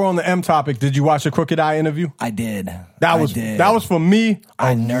while we're on the M topic? Did you watch a Crooked Eye interview? I did. That was for me.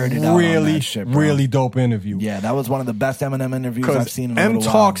 I nerded out on that shit, bro. Really dope interview. Yeah, that was one of the best Eminem interviews I've seen in a little while.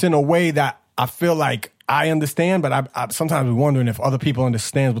 M talks in a way that I feel like I understand, but I sometimes be wondering if other people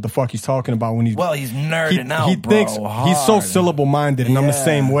understand what the fuck he's talking about when he's nerding out, he bro. Thinks hard. He's so syllable minded, and I'm the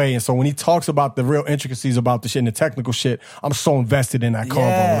same way. And so when he talks about the real intricacies about the shit and the technical shit, I'm so invested in that combo.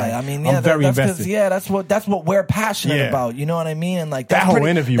 Yeah, I'm very invested. Yeah, that's what we're passionate about. You know what I mean? And like that whole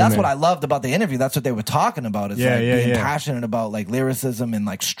interview. That's what I loved about the interview. That's what they were talking about. Is being passionate about like lyricism and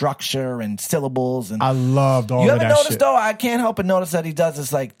like structure and syllables. And I loved all of that shit. You ever notice though? I can't help but notice that he does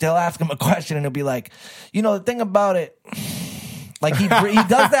this. Like they'll ask him a question and he'll be like, the thing about it, like he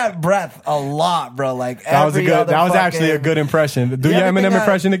does that breath a lot, bro. Like that was actually a good impression. Do your Eminem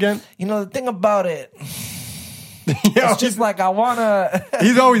impression again? The thing about it, it's just like I wanna.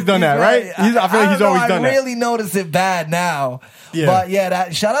 He's always done that, right? I feel like he's always done that. I really notice it bad now. Yeah.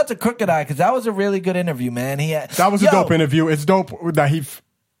 But shout out to Crooked Eye because that was a really good interview, man. That was a dope interview. It's dope that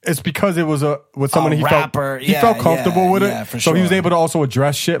it's because it was with someone he felt comfortable with it. So he was able to also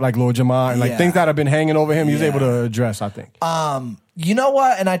address shit like Lil Jamar and like things that have been hanging over him. He was able to address, I think. You know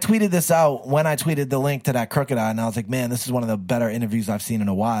what? And I tweeted this out when I tweeted the link to that Crooked Eye, and I was like, man, this is one of the better interviews I've seen in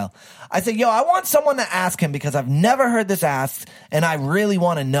a while. I said, I want someone to ask him because I've never heard this asked, and I really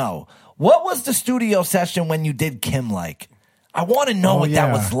want to know. What was the studio session when you did Kim like? I want to know what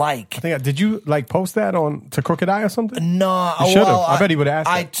that was like. Did you like post that to Crooked Eye or something? No, you should have. I bet he would have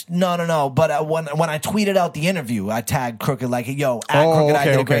asked. No. But when I tweeted out the interview, I tagged Crooked like, Crooked Eye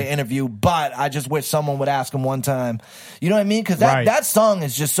did a great interview. But I just wish someone would ask him one time. You know what I mean? Because that song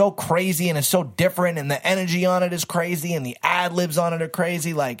is just so crazy and it's so different, and the energy on it is crazy, and the ad libs on it are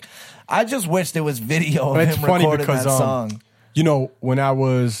crazy. Like, I just wish there was video of him recording that song. When I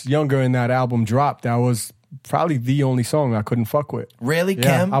was younger and that album dropped, that was probably the only song I couldn't fuck with. Really,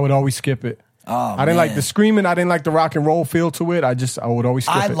 yeah, Kim? I would always skip it. Oh, I didn't like the screaming. I didn't like the rock and roll feel to it. I would always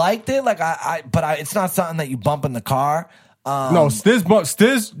skip it. I liked it, but it's not something that you bump in the car. No,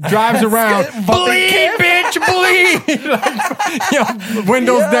 Stiz drives around. Bleed, bitch, bleed.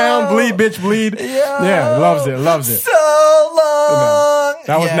 Windows down, bleed, bitch, bleed. Yeah, loves it. So long.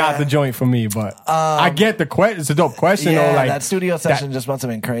 That was not the joint for me, but I get the question. It's a dope question. Yeah, though, like, that studio session just must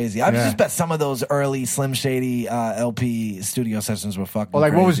have been crazy. I just bet some of those early Slim Shady LP studio sessions were fucking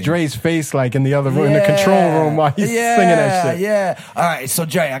crazy. What was Dre's face like in the other room, in the control room while he's singing that shit? Yeah. All right, so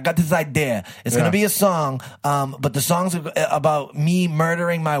Dre, I got this idea. It's gonna be a song, but the song's about me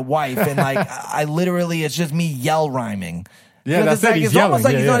murdering my wife, and like I literally, it's just me yell rhyming. Yeah, that's it's it. like, He's it's almost yelling.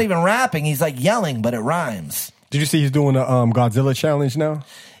 like Yeah, he's yeah. not even rapping. He's like yelling, but it rhymes. Did you see he's doing a Godzilla challenge now?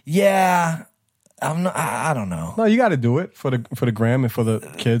 Yeah, I don't know. No, you got to do it for the gram and for the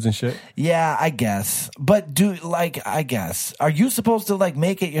kids and shit. Yeah, I guess. But I guess. Are you supposed to like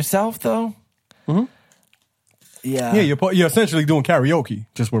make it yourself though? Mm-hmm. Yeah. Yeah, you're essentially doing karaoke,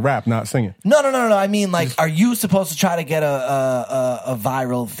 just with rap, not singing. No. I mean, like, are you supposed to try to get a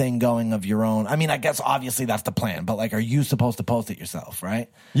viral thing going of your own? I mean, I guess obviously that's the plan, but like, are you supposed to post it yourself, right?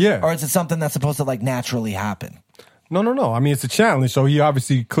 Yeah. Or is it something that's supposed to like naturally happen? No. I mean, it's a challenge, so he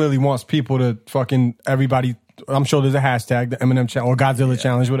obviously clearly wants people to fucking everybody. I'm sure there's a hashtag, the Eminem challenge or Godzilla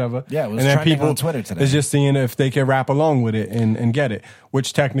challenge, whatever. Yeah, it was and then trending people on Twitter today. is just seeing if they can rap along with it and get it,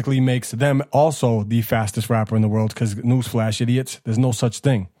 which technically makes them also the fastest rapper in the world. Because newsflash, idiots, there's no such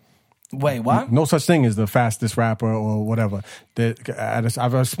thing. Wait, what? No such thing as the fastest rapper or whatever.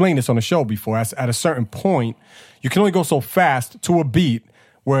 I've explained this on the show before. At a certain point, you can only go so fast to a beat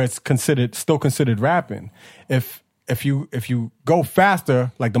where it's still considered rapping. If you go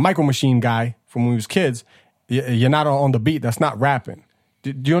faster, like the Micro Machine guy from when we was kids, you're not on the beat. That's not rapping.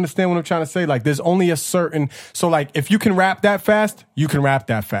 Do you understand what I'm trying to say? Like, there's only a certain. So, like, if you can rap that fast, you can rap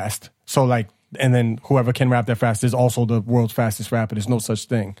that fast. So, like, and then whoever can rap that fast is also the world's fastest rapper. There's no such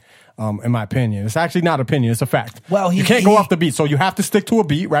thing, in my opinion. It's actually not opinion. It's a fact. Well, you can't go off the beat. So you have to stick to a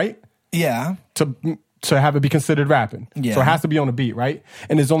beat, right? Yeah. To have it be considered rapping. Yeah. So it has to be on a beat, right?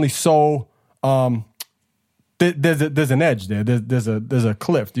 And there's only so. There's an edge there. There's a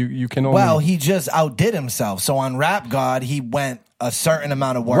cliff. You can only. Well, he just outdid himself. So on Rap God, he went a certain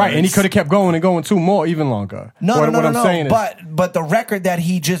amount of words. Right, and he could have kept going and going 2 more, even longer. No. I'm saying is, but the record that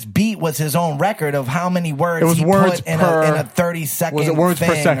he just beat was his own record of how many words it was he words put in per, a 30-second was it words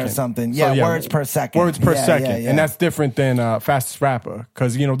per thing second or something. So, Yeah, words per second. Words per second, yeah. and that's different than fastest rapper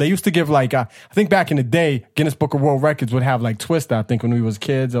because they used to give like I think back in the day Guinness Book of World Records would have like Twista. I think when we was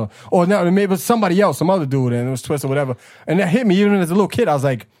kids, or no, maybe it was somebody else, some other dude, and it was Twista, whatever. And that hit me even as a little kid. I was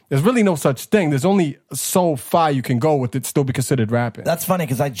like, there's really no such thing. There's only so far you can go with it still be considered rapping. That's funny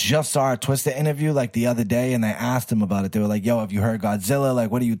because I just saw a Twista interview like the other day, and they asked him about it. They were like, "Yo, have you heard Godzilla?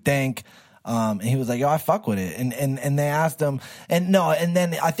 Like, what do you think?" And he was like, "Yo, I fuck with it." And they asked him, and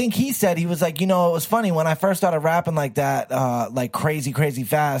then I think he said he was like, it was funny when I first started rapping like that, like crazy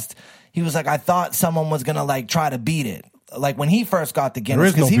fast. He was like, I thought someone was gonna like try to beat it. Like when he first got the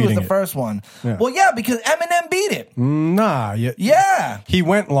Guinness, because he was the first one. Yeah. Well, yeah, because Eminem beat it. Nah, Yeah. He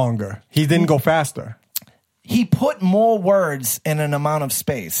went longer. He didn't go faster. He put more words in an amount of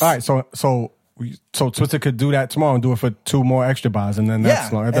space. All right, so Twister could do that tomorrow and do it for 2 more extra bars, and then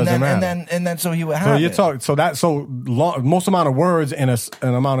that's long. It doesn't matter. And then so he would have most amount of words in an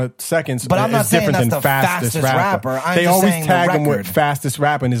amount of seconds. But I'm not is saying different that's than the fastest rapper. I'm they just always saying tag the him with record. fastest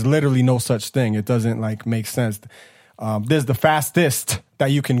rapper, and there's literally no such thing. It doesn't like make sense. There's the fastest that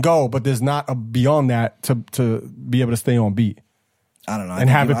you can go, but there's not a beyond that to be able to stay on beat. I don't know. And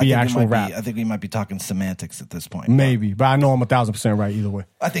have it be actual rap. I think we might be talking semantics at this point. Maybe, but I know I'm 1,000% right either way.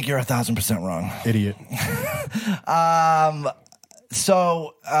 I think you're 1,000% wrong. Idiot.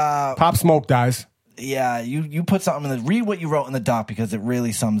 So Pop Smoke dies. yeah, you put something in the read what you wrote in the doc because it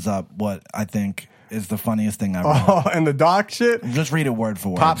really sums up what I think is the funniest thing I wrote. Oh, and the dark shit. Just read it word for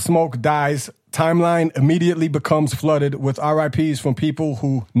word. Pop Smoke dies. Timeline immediately becomes flooded with RIPs from people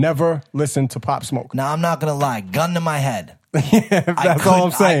who never listened to Pop Smoke. Now I'm not gonna lie, gun to my head. That's all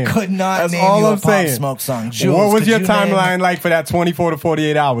I'm saying. I could not That's name all you I'm a Pop saying. Smoke song. Jules, what was could your you timeline name- like for that 24 to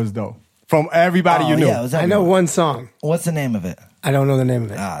 48 hours though? From everybody you knew. Yeah, it was I know everyone. one song. What's the name of it? I don't know the name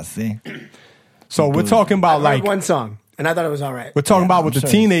of it. See. So we're talking about I heard like one song, and I thought it was all right. we're talking about I'm what the sure.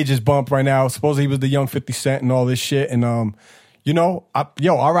 teenagers bump right now. Supposedly he was the young 50 Cent and all this shit, and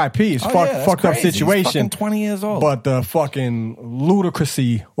R.I.P. It's that's fucked up crazy. He's situation. fucking 20 years old. But the fucking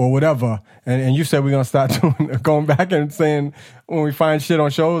ludicrousy or whatever, and you said we're gonna start going back and saying when we find shit on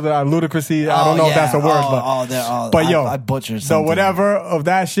shows that are ludicrousy. I don't know if that's a word, I butchered so something. whatever of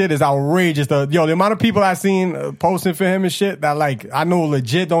that shit is outrageous. The amount of people I've seen posting for him and shit that like I know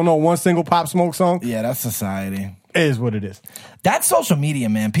legit don't know one single Pop Smoke song. Yeah, that's society. Is what it is. That's social media,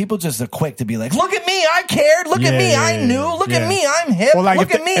 man. People just are quick to be like, look at me, I cared. Look at me, I knew. Look at me, I'm hip. Well, like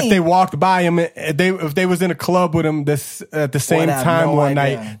look if at me. if they walked by him, if they was in a club with him at the same have time no one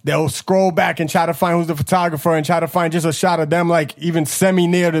idea. night, they'll scroll back and try to find who's the photographer and try to find just a shot of them, like even semi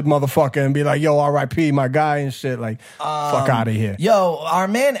near the motherfucker, and be like, "Yo, R.I.P. my guy" and shit. Like, fuck out of here. Yo, our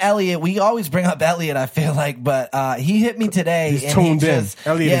man Elliot, we always bring up Elliot, I feel like, but he hit me today. He's and tuned he in. just,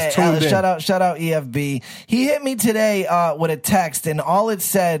 Elliot is tuned in. Shout out EFB. He hit me today with a text, and all it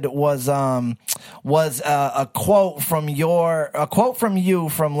said was a quote from you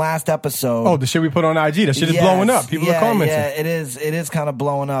from last episode. Oh, the shit we put on IG. That shit is blowing up. People are commenting. Yeah, it is. It is kind of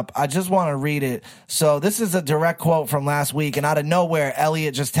blowing up. I just want to read it. So this is a direct quote from last week, and out of nowhere,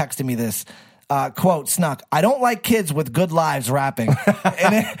 Elliot just texted me this. Quote, Snuck, I don't like kids with good lives rapping.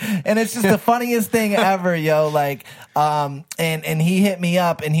 and it's just the funniest thing ever, yo. Like, and he hit me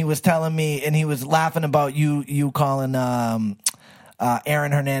up and he was telling me, and he was laughing about you calling,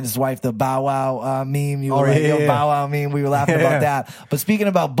 Aaron Hernandez's wife the Bow Wow meme. You were like, yo, Bow Wow meme. We were laughing about that. But speaking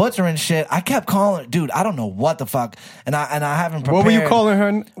about butchering shit, I kept calling, dude, I don't know what the fuck. And I haven't prepared. What were you calling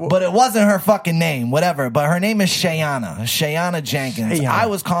her? But it wasn't her fucking name, whatever. But her name is Shayana Jenkins. Shayana. I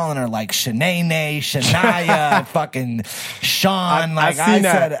was calling her like Shanae, Shania, fucking Sean. Like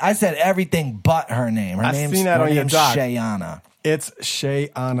I said everything but her name. Her name's Shayana. It's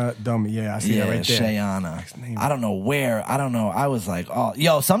Shayana Dummy. Yeah, I see that right there. Shayana. I don't know where. I don't know. I was like, oh,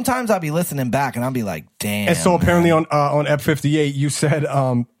 yo, sometimes I'll be listening back and I'll be like, damn. And so apparently on Ep 58, you said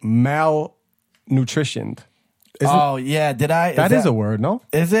malnutritioned. Yeah. Did I? That is a word, no?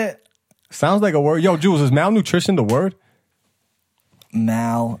 Is it? Sounds like a word. Yo, Jules, is malnutrition the word?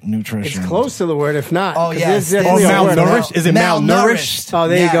 Malnutrition. It's close to the word, if not. Oh, yes. Malnourished? Is it malnourished? Oh,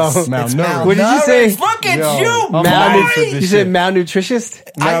 there you go. Malnourished. What did you say? Look at you, You said malnutritious?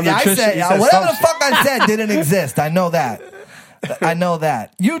 I said, whatever the fuck I said didn't exist. I know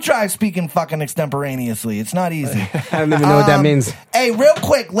that. You try speaking fucking extemporaneously. It's not easy. I don't even know what that means. Hey, real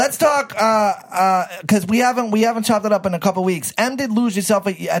quick, let's talk because we haven't chopped it up in a couple weeks. M did lose yourself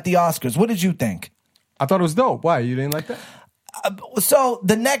at the Oscars. What did you think? I thought it was dope. Why? You didn't like that? So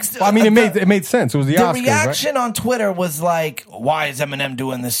the next, well, I mean, it made sense. It was the Oscars, reaction right? on Twitter was like, "Why is Eminem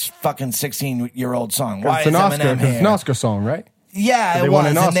doing this fucking 16-year-old song? Why it's is an Eminem Oscar? here?" It's an Oscar song, right? Yeah, it won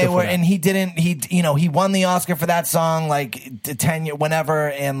was, an and they Oscar were, for that. and he didn't. He won the Oscar for that song like 10 years,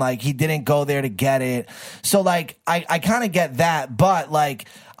 whenever, and like he didn't go there to get it. So like, I kind of get that, but like,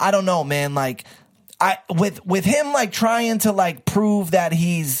 I don't know, man. Like, with him like trying to like prove that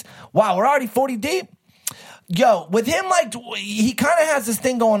we're already 40 deep. Yo, with him, like, he kind of has this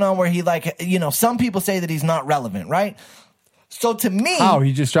thing going on where he, like, some people say that he's not relevant, right? So to me... Oh,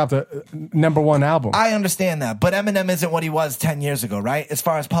 he just dropped a #1 album. I understand that, but Eminem isn't what he was 10 years ago, right? As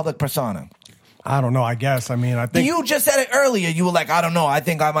far as public persona. I don't know, I guess. I mean, I think... You just said it earlier. You were like, I don't know. I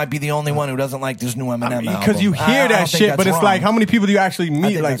think I might be the only one who doesn't like this new Eminem album. Because you hear that shit, but it's wrong. Like, how many people do you actually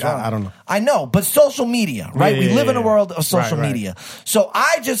meet? Like, I don't know. I know, but social media, right? We live in a world of social media. So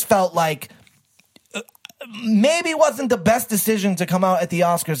I just felt like... maybe it wasn't the best decision to come out at the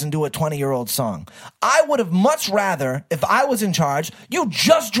Oscars and do a 20-year-old song. I would have much rather, if I was in charge, you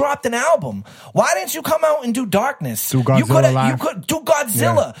just dropped an album. Why didn't you come out and do Darkness? Do Godzilla you could do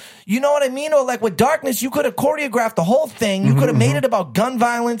Godzilla. Yeah. You know what I mean? Or like with Darkness, you could have choreographed the whole thing. You could have made it about gun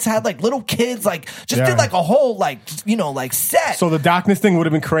violence, had like little kids, like just did like a whole like set. So the Darkness thing would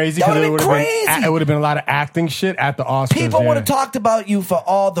have been crazy. That would have been crazy. It would have been a lot of acting shit at the Oscars. People would have talked about you for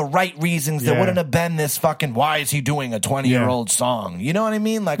all the right reasons. There wouldn't have been this fucking, why is he doing a 20-year-old song? You know what I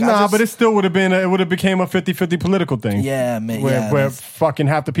mean? Like, but it still would have been, it would have became a 50-50 political thing. Yeah, man. Where fucking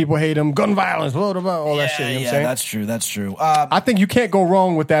half the people hate him, gun violence, all that shit. You know what I'm saying? That's true. I think you can't go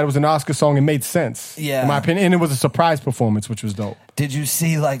wrong with that. It was an Oscar song. It made sense. Yeah. In my opinion. And it was a surprise performance, which was dope. Did you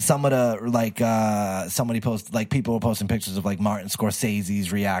see like some of the somebody posted, like people were posting pictures of like Martin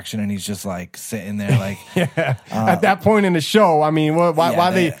Scorsese's reaction, and he's just like sitting there like at that point in the show, I mean,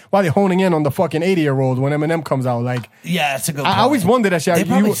 why they honing in on the fucking 80-year-old when Eminem comes out? Like, yeah, it's a good point. I always wonder that shit. They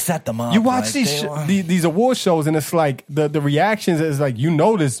probably set them up. You watch these award shows, and it's like the reactions is like, you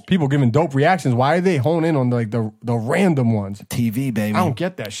notice people giving dope reactions. Why are they honing in on like the random ones? TV, baby. I don't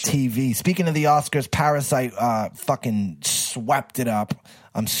get that shit. TV. Speaking of the Oscars, Parasite fucking swept it up.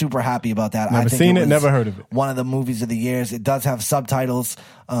 I'm super happy about that. Never seen it, never heard of it. One of the movies of the years. It does have subtitles,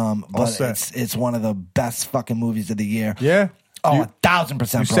 but it's one of the best fucking movies of the year. Yeah. Oh,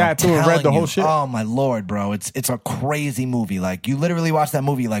 1,000%. You sat through and read the whole shit? Oh my lord, bro! It's a crazy movie. Like, you literally watch that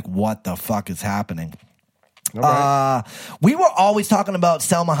movie, like, what the fuck is happening? Right. We were always talking about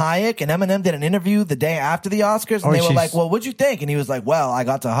Selma Hayek, and Eminem did an interview the day after the Oscars, and they were like, well, what'd you think? And he was like, well, I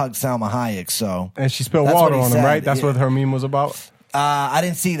got to hug Selma Hayek, so. And she spilled water on him, right? That's what her meme was about? I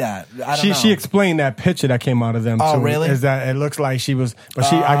didn't see that. I don't know. She explained that picture that came out of them. Oh, too, really? Is that it looks like she was,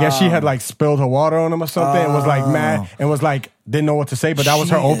 but I guess she had like spilled her water on him or something, and was like mad, and was like, didn't know what to say, but that was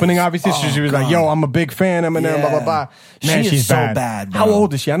her opening, obviously. She was like, yo, I'm a big fan, Eminem, blah, blah, blah. Man, she's so bad. Bro. How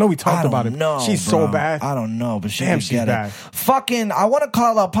old is she? I know we talked about it. She's so bad. I don't know, but she's bad. Fucking, I want to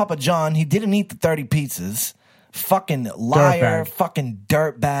call out Papa John. He didn't eat the 30 pizzas. fucking liar, Dirtbag. fucking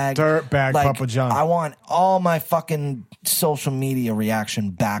dirtbag. Dirtbag Papa John. I want all my fucking social media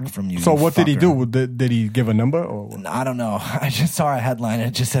reaction back from you. So you what did he fucker. do? Did he give a number? Or I don't know. I just saw a headline and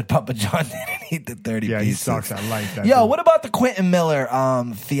it just said Papa John didn't eat the 30 yeah, he pieces. sucks. I like that. Yo, dude. what about the Quentin Miller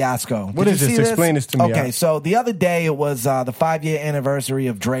fiasco? What Did is you this? see Explain this to me, Okay, yeah. so the other day it was the 5-year anniversary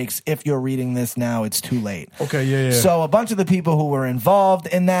of Drake's If You're Reading This Now, It's Too Late. Okay, yeah. So a bunch of the people who were involved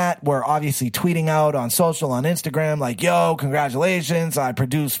in that were obviously tweeting out on social, on Instagram, like, yo, congratulations, I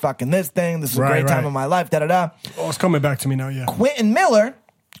produced fucking this thing. This is a Right, great time right. of my life, da-da-da. Oh, it's coming back to me now, yeah. Quentin Miller,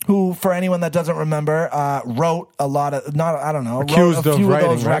 who, for anyone that doesn't remember, wrote a lot of, wrote Accused a of few of writing,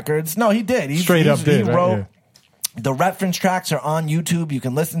 those right? records. No, he did. Straight up did, He right? wrote. Yeah. The reference tracks are on YouTube. You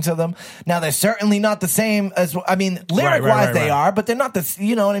can listen to them. Now, they're certainly not the same as, I mean, lyric-wise they are, but they're not the,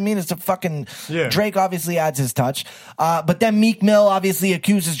 you know what I mean? It's a fucking, Yeah. Drake obviously adds his touch. But then Meek Mill obviously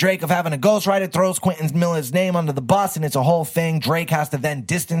accuses Drake of having a ghostwriter, throws Quentin Miller's name under the bus, and it's a whole thing. Drake has to then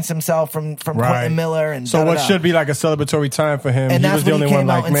distance himself from Quentin Miller. And so what da-da-da. should be like a celebratory time for him, And he that's was the what only he came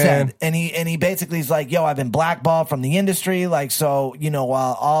one out like, and man. said. And he basically is like, yo, I've been blackballed from the industry. Like, so, you know,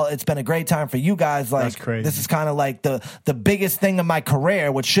 while it's been a great time for you guys, like, That's crazy. this is kind of like the biggest thing of my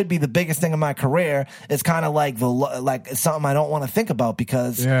career, which should be the biggest thing of my career, is kind of like it's something I don't want to think about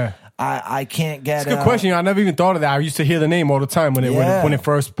because Yeah. I can't get. It's a good question. I never even thought of that. I used to hear the name all the time when Yeah. when it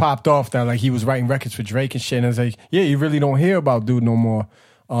first popped off that like he was writing records for Drake and shit. And I was like, yeah, you really don't hear about dude no more.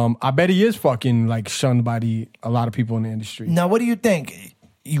 I bet he is fucking like shunned by a lot of people in the industry. Now, what do you think?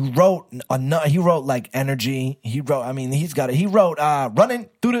 He wrote like Energy. He wrote. I mean, he wrote Running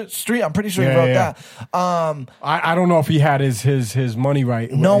Through the Street. I'm pretty sure he Yeah, wrote yeah. that. I don't know if he had his money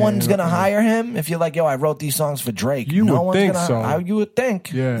right. No one's gonna hire him if you're like, yo, I wrote these songs for Drake. You no would one's think gonna, so. You would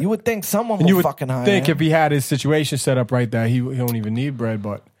think. Yeah. You would think someone And you will would fucking hire think him. if he had his situation set up right that he don't even need bread.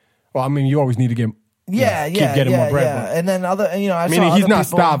 But well, I mean, you always need to get keep getting more bread. But, And then I meaning saw he's other not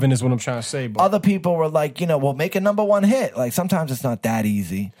people, starving, is what I'm trying to say. But Other people were like, well, make a #1 hit. Like sometimes it's not that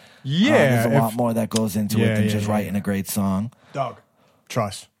easy. Yeah, there's a if- lot more that goes into Yeah, it than yeah, just yeah, writing yeah. a great song. dog,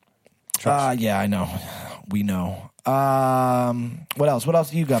 trust. Yeah, I know. We know. What else? What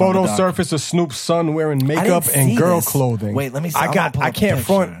else do you got? Photo on the dock? surface of Snoop's son wearing I makeup didn't and see girl this. clothing. Wait, let me see. I I'm gonna pull I up the can't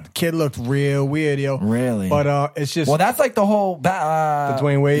picture. front. Kid looked real weird, yo. Really? But it's just Well, that's like the whole the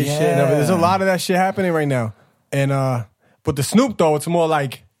Dwayne Wade shit. And everything. There's a lot of that shit happening right now. And but the Snoop though, it's more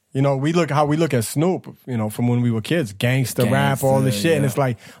like, we look at Snoop, from when we were kids, gangster rap, all this Gangster, shit, and yeah. it's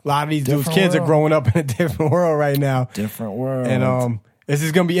like a lot of these dudes, Different kids are world. growing up in a different world right now. Different world. And this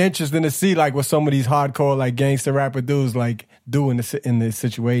is gonna be interesting to see like what some of these hardcore like gangster rapper dudes like do in these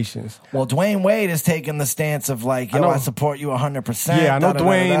situations. Well, Dwayne Wade is taking the stance of like, I know. I support you 100%. Yeah, I know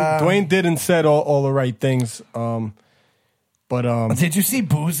da-da-da-da-da. Dwayne did and said all the right things. But Did you see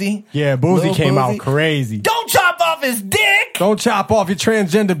Boozy? yeah, Boozy Lil came Boozy? out crazy. Don't chop off his dick. Don't chop off your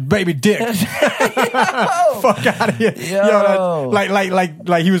transgender baby dick. Fuck out of here. Yo.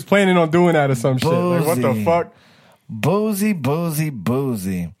 Like he was planning on doing that or some shit. Like, what the Boozy. fuck? Boozy.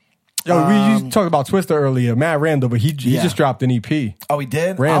 Yo, we used to talk about Twister earlier, Matt Randall, but he Yeah. just dropped an EP. Oh, he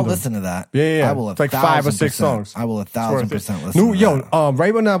did? Random. I'll listen to that. Yeah. I will It's like 5 or 6 songs. I will It's worth it. 1,000% listen New, to yo, that.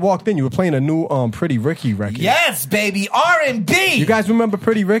 right when I walked in, you were playing a new Pretty Ricky record. Yes, baby. R&B. You guys remember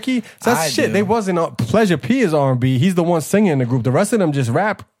Pretty Ricky? So that's I shit. do. They wasn't Pleasure P is R&B. He's the one singing in the group. The rest of them just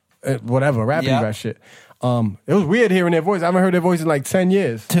rap, rapping Yeah. that shit. It was weird hearing their voice. I haven't heard their voice in like 10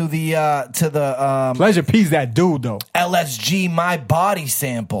 years. to the Pleasure P's that dude though. LSG My Body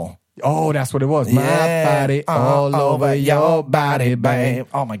sample. Oh, that's what it was. My body all over your body, babe.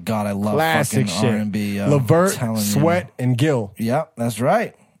 Oh my god, I love Classic fucking shit. R&B. yo. Levert, I'm telling you. Sweat, and Gil. Yep, that's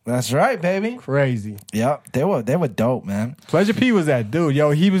right. That's right, baby. Crazy. Yep, they were dope, man. Pleasure P was that dude.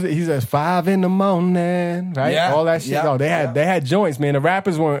 Yo, he's at 5 in the morning, right? Yeah, All that shit. yeah, Oh, they had joints, man. The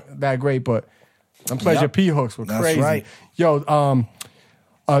rappers weren't that great, but them Pleasure Yep. P hooks were That's crazy. right. Yo,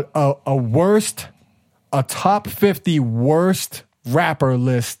 a top 50 worst rapper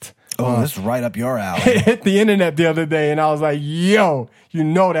list. Oh, this is right up your alley. Hit the internet the other day, and I was like, "Yo,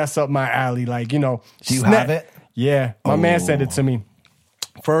 that's up my alley." Like, Do you have it? Yeah, my man sent it to me.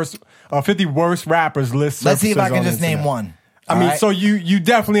 First, 50 worst rappers list. Let's see if I surfaces can on just the name internet. one. I All mean, right? so you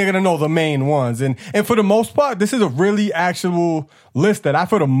definitely are gonna know the main ones, and for the most part, this is a really actual list that I,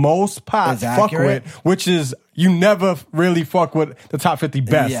 for the most part, Is fuck accurate? with. Which is you never really fuck with the top 50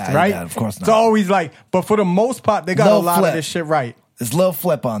 best, Yeah, right? yeah, of course not. It's always like, but for the most part, they got Lil a lot Flip. of this shit right. There's Lil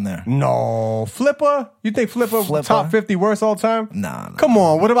Flip on there. No, Flipper? You think Flipper top 50 worst all time? Nah. Come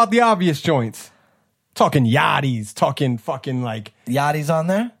on, what about the obvious joints? Talking Yachty's, talking fucking like. Yachty's on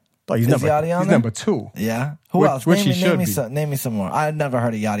there? Like he's Is number, Yachty on he's there? number 2. Yeah. Who Which- else? which name, he me, should name, me be. some, name me some more. I've never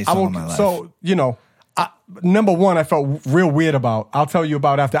heard a Yachty I song in won't, my life. so Number one, I felt real weird about. I'll tell you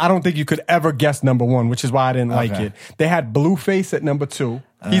about after. I don't think you could ever guess number one, which is why I didn't like it. They had Blueface at number 2.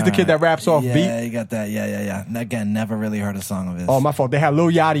 He's the kid that raps off beat. Yeah, you got that. Yeah. And again, never really heard a song of his. Oh, my fault. They had Lil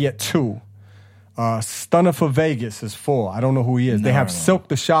Yachty at 2. Stunner for Vegas is 4. I don't know who he is. They have Silk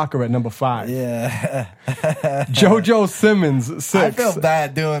the Shocker at number 5. Yeah. JoJo Simmons 6. I feel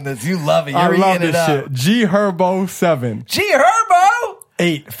bad doing this. You love it. You're I love eating this it up. shit. G Herbo 7. G Herbo.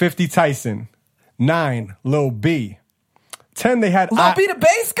 8, 50 Tyson. 9, Lil B. 10, they had Lil B the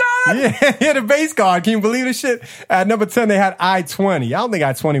bass god? Yeah, the bass god. Can you believe this shit? At number 10, they had I-20. I don't think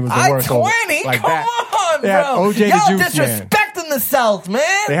I-20 was the worst. I-20? Like Come that. on, They had bro. OJ the Y'all Juice Man. disrespecting the South, man.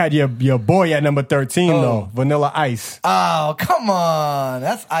 They had your boy at number 13, though. Vanilla Ice. Oh, come on.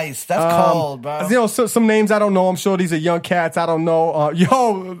 That's ice. That's cold, bro. You know, some names I don't know. I'm sure these are young cats. I don't know.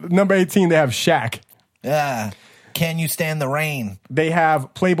 Number 18, they have Shaq. Yeah. Can You Stand the Rain? They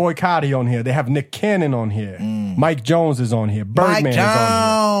have Playboy Cardi on here. They have Nick Cannon on here. Mike Jones is on here. Birdman Mike is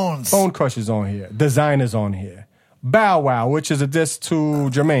on Jones. here. Bone Crush is on here. Designer's on here. Bow Wow, which is a diss to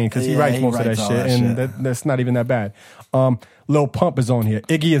Jermaine because he writes most of that all shit, that and shit. that's not even that bad. Lil Pump is on here.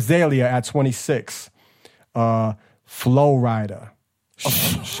 Iggy Azalea at 26. Flow Rider.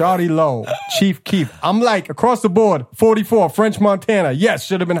 Shawty Low, Chief Keef. I'm like, across the board, 44, French Montana. Yes,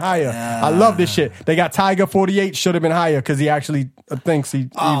 should have been higher. I love this shit. They got Tiger 48, should have been higher because he actually thinks he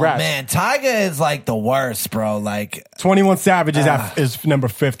raps. Man, Tyga is like the worst, bro. Like 21 Savage is number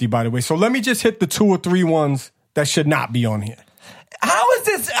 50, by the way. So let me just hit the 2 or 3 ones that should not be on here. How is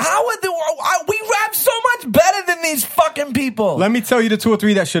this? We rap so much better than these fucking people. Let me tell you the 2 or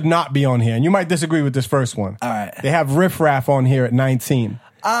 3 that should not be on here. And you might disagree with this first one. All right. They have Riff Raff on here at 19.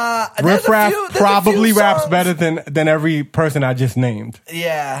 There's Riff Raff there's probably a few raps songs. better than every person I just named.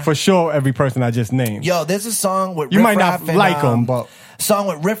 Yeah. For sure, every person I just named. Yo, there's a song with You Riff might Raff not and, like him, but song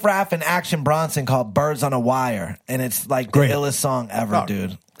with Riff Raff and Action Bronson called "Birds on a Wire," and it's like the Great. illest song ever, No.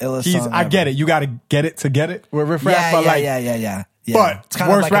 dude. Illest song I ever. get it. You got to get it to get it with Riff Raff. But like, yeah. But It's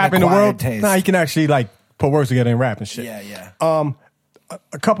kind of worst like an rap in the acquired world. taste. Nah, you can actually like put words together and rap and shit. Yeah.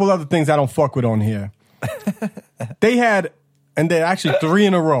 A couple other things I don't fuck with on here. They had, and they're actually 3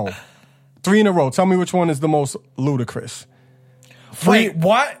 in a row. 3 in a row. Tell me which one is the most ludicrous. Wait,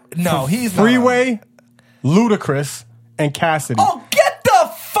 what? No, he's not. Freeway, Ludacris, and Cassidy. Oh, get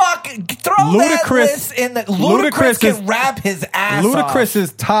the fuck! Throw that list in the. Ludacris can rap his ass off. Ludacris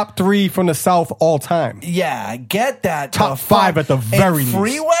is top 3 from the South all time. Yeah, get that. Top the 5 fuck. at the very And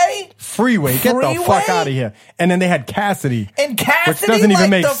least. Freeway? Get the fuck Freeway? out of here. And then they had Cassidy. And Cassidy, which doesn't even like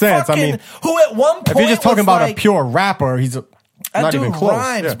make the sense. I fucking- mean, who at one point if you're just talking was about like, a pure rapper, he's that not dude even close.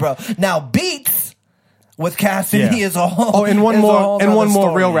 rhymes, Yeah. bro. Now beats with Cassidy Yeah. is a whole. Oh, and one is a more, whole and one nother more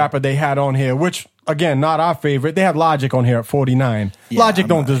story. real rapper they had on here, which again, not our favorite. They had Logic on here at 49. Yeah, Logic I'm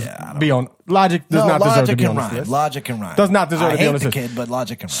don't not- des- yeah, I don't- be on. Logic does No, not deserve to Logic be on can this rhyme. list. Logic can rhyme. Does not deserve I to be on hate this the list. kid, but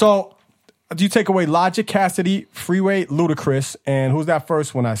Logic can rhyme. So, do you take away Logic, Cassidy, Freeway, Ludacris, and who's that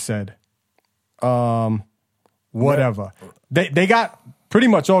first one I said? Whatever. They got pretty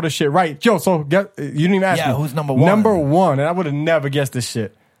much all the shit right. Yo, so you didn't even ask me. Yeah, who's number 1? Number 1, and I would have never guessed this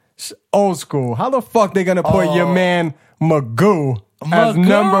shit. Old school. How the fuck they gonna put your man Magoo as Magoo?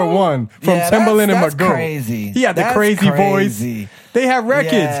 number 1 from Yeah, Timbaland and that's Magoo? crazy. He had the That's crazy crazy. voice. They had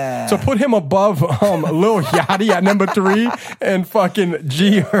records. Yeah. So put him above Lil Yachty at number 3 and fucking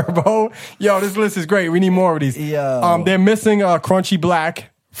G Herbo. Yo, this list is great. We need more of these. Yo. They're missing Crunchy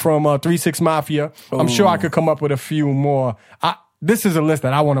Black from 3-6 Mafia. I'm sure I could come up with a few more. This is a list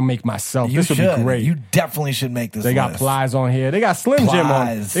that I want to make myself. You This would should. be great. You definitely should make this. They got list. Plies on here. They got Slim Jim on.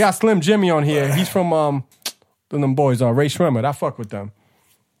 Plies. They got Slim Jimmy on here. He's from them boys, Ray Shrimmer. I fuck with them.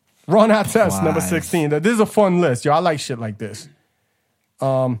 Ron Artest, number Plies. 16. This is a fun list, yo. I like shit like this.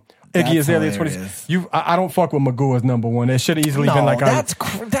 Iggy That's Azalea, hilarious. 20. I don't fuck with Magoo as number 1. It should have easily No, been like that's a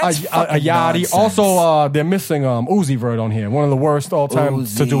fucking Yachty. nonsense. Also, they're missing Uzi Vert on here. One of the worst all time to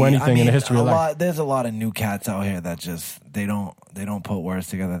Uzi. do anything I mean, in the history of life. There's a lot of new cats out here that just they don't put words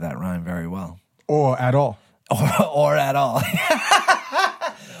together that rhyme very well, Or at all. or at all,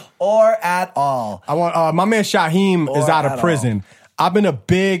 or at all. I want my man Shaheem is Or out at of prison. I've been a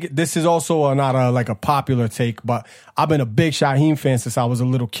big. This is also not a popular take, but I've been a big Shaheem fan since I was a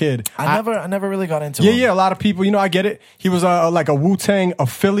little kid. I never really got into Yeah, him. yeah. A lot of people, I get it. He was like a Wu-Tang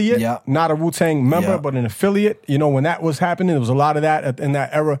affiliate, Yeah. not a Wu-Tang member, Yeah. but an affiliate. When that was happening, there was a lot of that in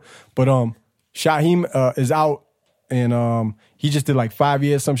that era. But Shaheem is out, and he just did like 5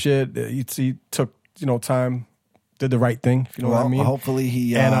 years, some shit. He took time, did the right thing. If you know what I mean. Hopefully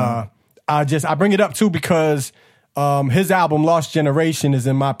he. And I bring it up too because his album Lost Generation is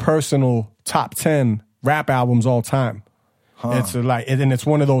in my personal top 10 rap albums all time. It's and it's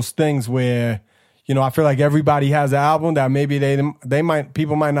one of those things where You know, I feel like everybody has an album that maybe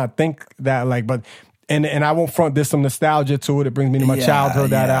people might not think that like, but and I won't front. There's some nostalgia to it. It brings me to my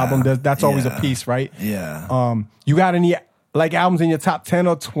childhood. That album, that's always a piece, right? Yeah. You got any like albums in your top 10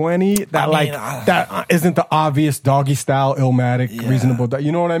 or 20 that that isn't the obvious Doggy Style, Illmatic, Reasonable?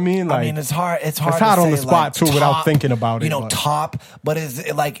 You know what I mean? Like, I mean, it's hard. It's hard. It's hard to on the say, spot like, too, without thinking about it. You know, but top, but is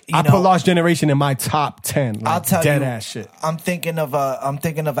it like I put Lost Generation in my top 10. Like, I'll tell dead you, ass shit. I'm thinking of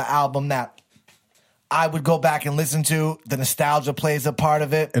an album that I would go back and listen to. The nostalgia plays a part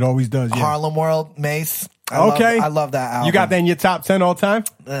of it. It always does. Yeah. Harlem World, Mace. I love that album. You got that in your top 10 all time?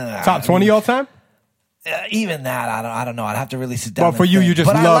 Top 20 all time? Even that, I don't know. I'd have to really sit down. Well, for you, you just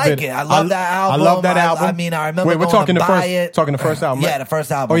but love I like it. I love that album. I love that album. I mean, I remember. Wait, we're going talking to the buy first. it. Talking the first album. Yeah, the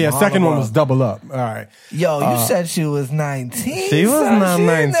first album. Oh yeah, second one World. was Double Up. All right. Yo, you said she was 19. She was not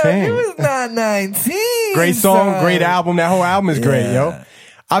 19. She was not 19. Great song, son. great album. That whole album is great, Yeah. yo.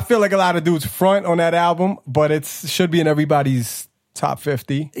 I feel like a lot of dudes front on that album, but it should be in everybody's top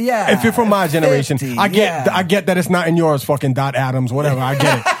 50. Yeah, If you're from my generation, 50, I get that it's not in yours, fucking Dot Adams, whatever. I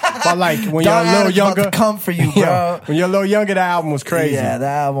get it. But like when you're a Dot little Adams about younger, to come for you, bro. yeah, when you're a little younger, that album was crazy. Yeah,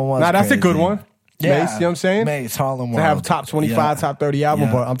 that album was. Now that's a good crazy. one. Yeah. Mace, you know what I'm saying? Mace, Harlem To World. have top 25, top 30 album,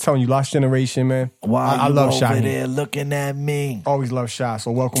 Yeah. but I'm telling you, Lost Generation, man. While I you love over Shaheem. there looking at me. Always love Shy,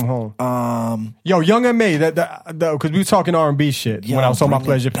 so welcome home. Yo, Young M.A., because we were talking R&B shit when I was talking about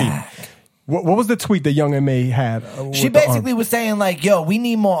bring it Pleasure P. back. What was the tweet that Young M.A. had? She basically was saying like, "Yo, we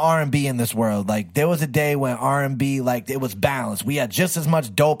need more R&B in this world. Like, there was a day when R&B, like, it was balanced. We had just as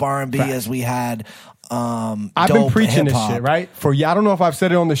much dope R&B as we had I've been dope preaching hip-hop. this shit, right? I don't know if I've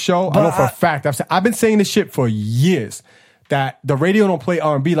said it on the show. I know for a fact. I've been saying this shit for years. That the radio don't play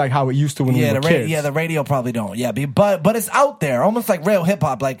R&B like how it used to when we were kids. The radio probably don't. Yeah, but it's out there, almost like real hip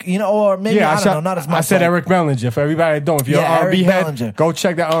hop, like, you know, or maybe I don't know, not as much. I said like, Eric Bellinger. For everybody that don't, if you're an R&B Eric head, Bellinger. go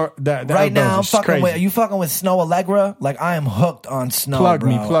check that. Right now, I'm fucking crazy. with. Are you fucking with Snow Allegra? Like, I am hooked on Snow. Plug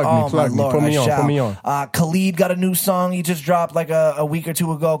me, bro. plug me, Oh, plug my me. Lord, Put me I on, shall. put me on. Khalid got a new song he just dropped like a week or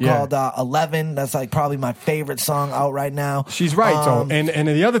two ago Yeah. called 11. That's like probably my favorite song out right now. She's right, though. And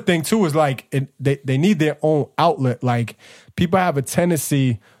the other thing too is like they need their own outlet. Like people have a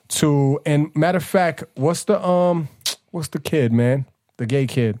tendency to, and matter of fact, what's the kid, man? The gay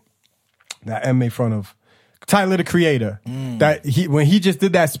kid that M made fun of. Tyler the Creator. That when he just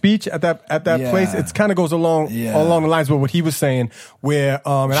did that speech at that place, it kind of goes along the lines with what he was saying. Where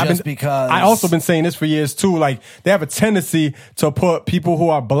and because I also been saying this for years too. Like they have a tendency to put people who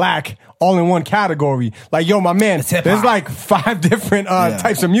are black all in one category. Like, yo, my man, there's like 5 different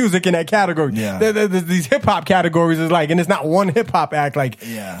types of music in that category. Yeah. There's these hip hop categories is like, and it's not one hip hop act. Like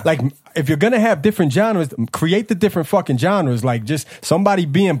if you're gonna have different genres, create the different fucking genres. Like just somebody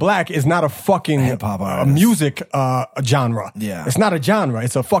being black is not a fucking hip hop music genre. Yeah. It's not a genre.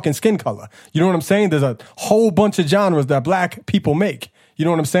 It's a fucking skin color. You know what I'm saying? There's a whole bunch of genres that black people make. You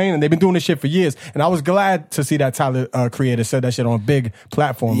know what I'm saying? And they've been doing this shit for years. And I was glad to see that Tyler Creator said that shit on a big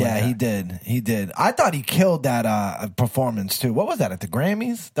platform. Yeah, like that. he did. I thought he killed that performance too. What was that, at the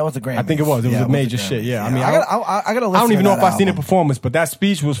Grammys? That was the Grammys. I think it was. It was a major the shit. Grammys. Yeah. I mean, I gotta listen I don't even to know that if I seen the album. performance, but that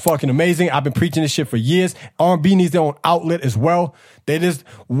speech was fucking amazing. I've been preaching this shit for years. R&B needs their own outlet as well. They just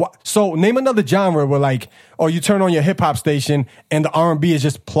so name another genre where like, oh, you turn on your hip hop station and the R&B is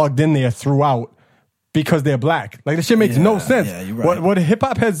just plugged in there throughout. Because they're black. Like, this shit makes no sense. Yeah, you're right. What hip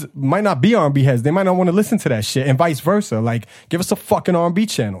hop heads might not be R&B heads. They might not want to listen to that shit, and vice versa. Like, give us a fucking R&B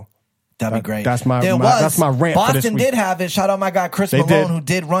channel. That'd be great. That's my rant for this Boston week. did have it. Shout out my guy Chris They Malone, did. who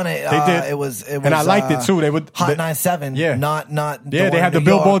did run it. They did. It was, and I liked it too. They would Hot 97. Yeah. Not. Yeah, they one had in the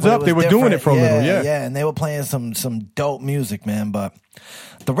New York, billboards but up. it They was were doing it different. for a little. Yeah. And they were playing some dope music, man. But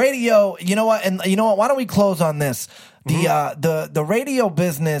the radio, you know what? And you know what? Why don't we close on this? The radio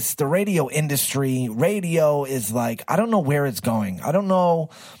business, the radio industry, radio is like, I don't know where it's going. I don't know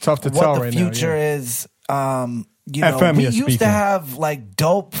Tough to what tell the right now, future yeah. is. You know, FM, we you're used to speaking. have like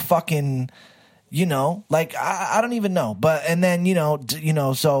dope fucking, you know, like I don't even know. But and then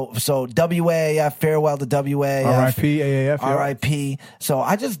so WAAF, farewell to WAAF, R.I.P. AAF, yeah. R.I.P. So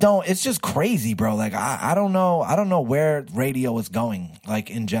I just don't. It's just crazy, bro. Like I don't know. I don't know where radio is going.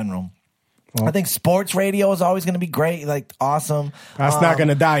 Like in general. Well, I think sports radio is always going to be great, like awesome. That's not going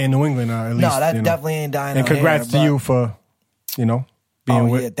to die in New England, at least. No, that you know. definitely ain't dying. And out congrats here, to you for,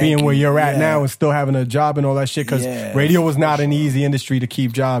 being thank where you. you're at Yeah. now and still having a job and all that shit. Because Yeah, radio was not an easy industry to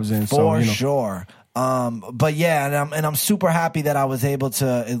keep jobs in. For so, sure. But yeah, and I'm super happy that I was able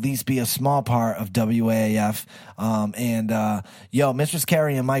to at least be a small part of WAAF. Mistress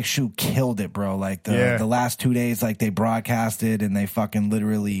Carrie and Mike Shue killed it, bro. Like the last 2 days, like they broadcasted and they fucking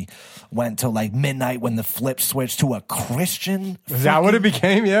literally went till like midnight when the flip switched to a Christian. Is that what it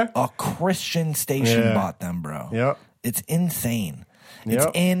became? Yeah. A Christian station bought them, bro. Yep. It's insane. It's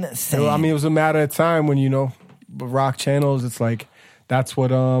insane. I mean, it was a matter of time when, rock channels, it's like, that's what,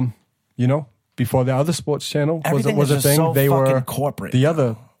 before the other sports channel Everything was is a just thing. so they fucking were corporate. The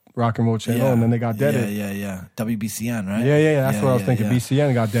other rock and roll channel, and then they got deaded. Yeah. WBCN, right? Yeah. That's what I was thinking.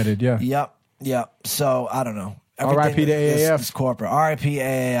 BCN got deaded, yeah. Yep. So, I don't know. R.I.P. to AAF. Is corporate. R.I.P.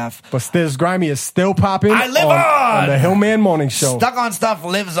 AAF. But Stiz Grimy is still popping. I live on the Hillman Morning Show. Stuck on Stuff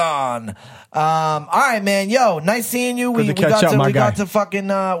lives on. All right, man. Yo, nice seeing you. Good to catch up, my guy. got to fucking,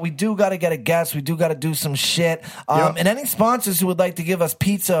 we do got to get a guest. We do got to do some shit. And any sponsors who would like to give us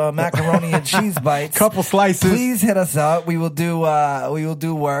pizza, macaroni, and cheese bites, couple slices, please hit us up. We will do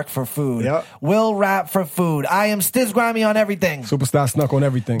work for food. Yep. We'll rap for food. I am Stiz Grimy on everything. Superstar Snuck on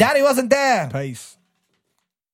everything. Daddy wasn't there. Peace.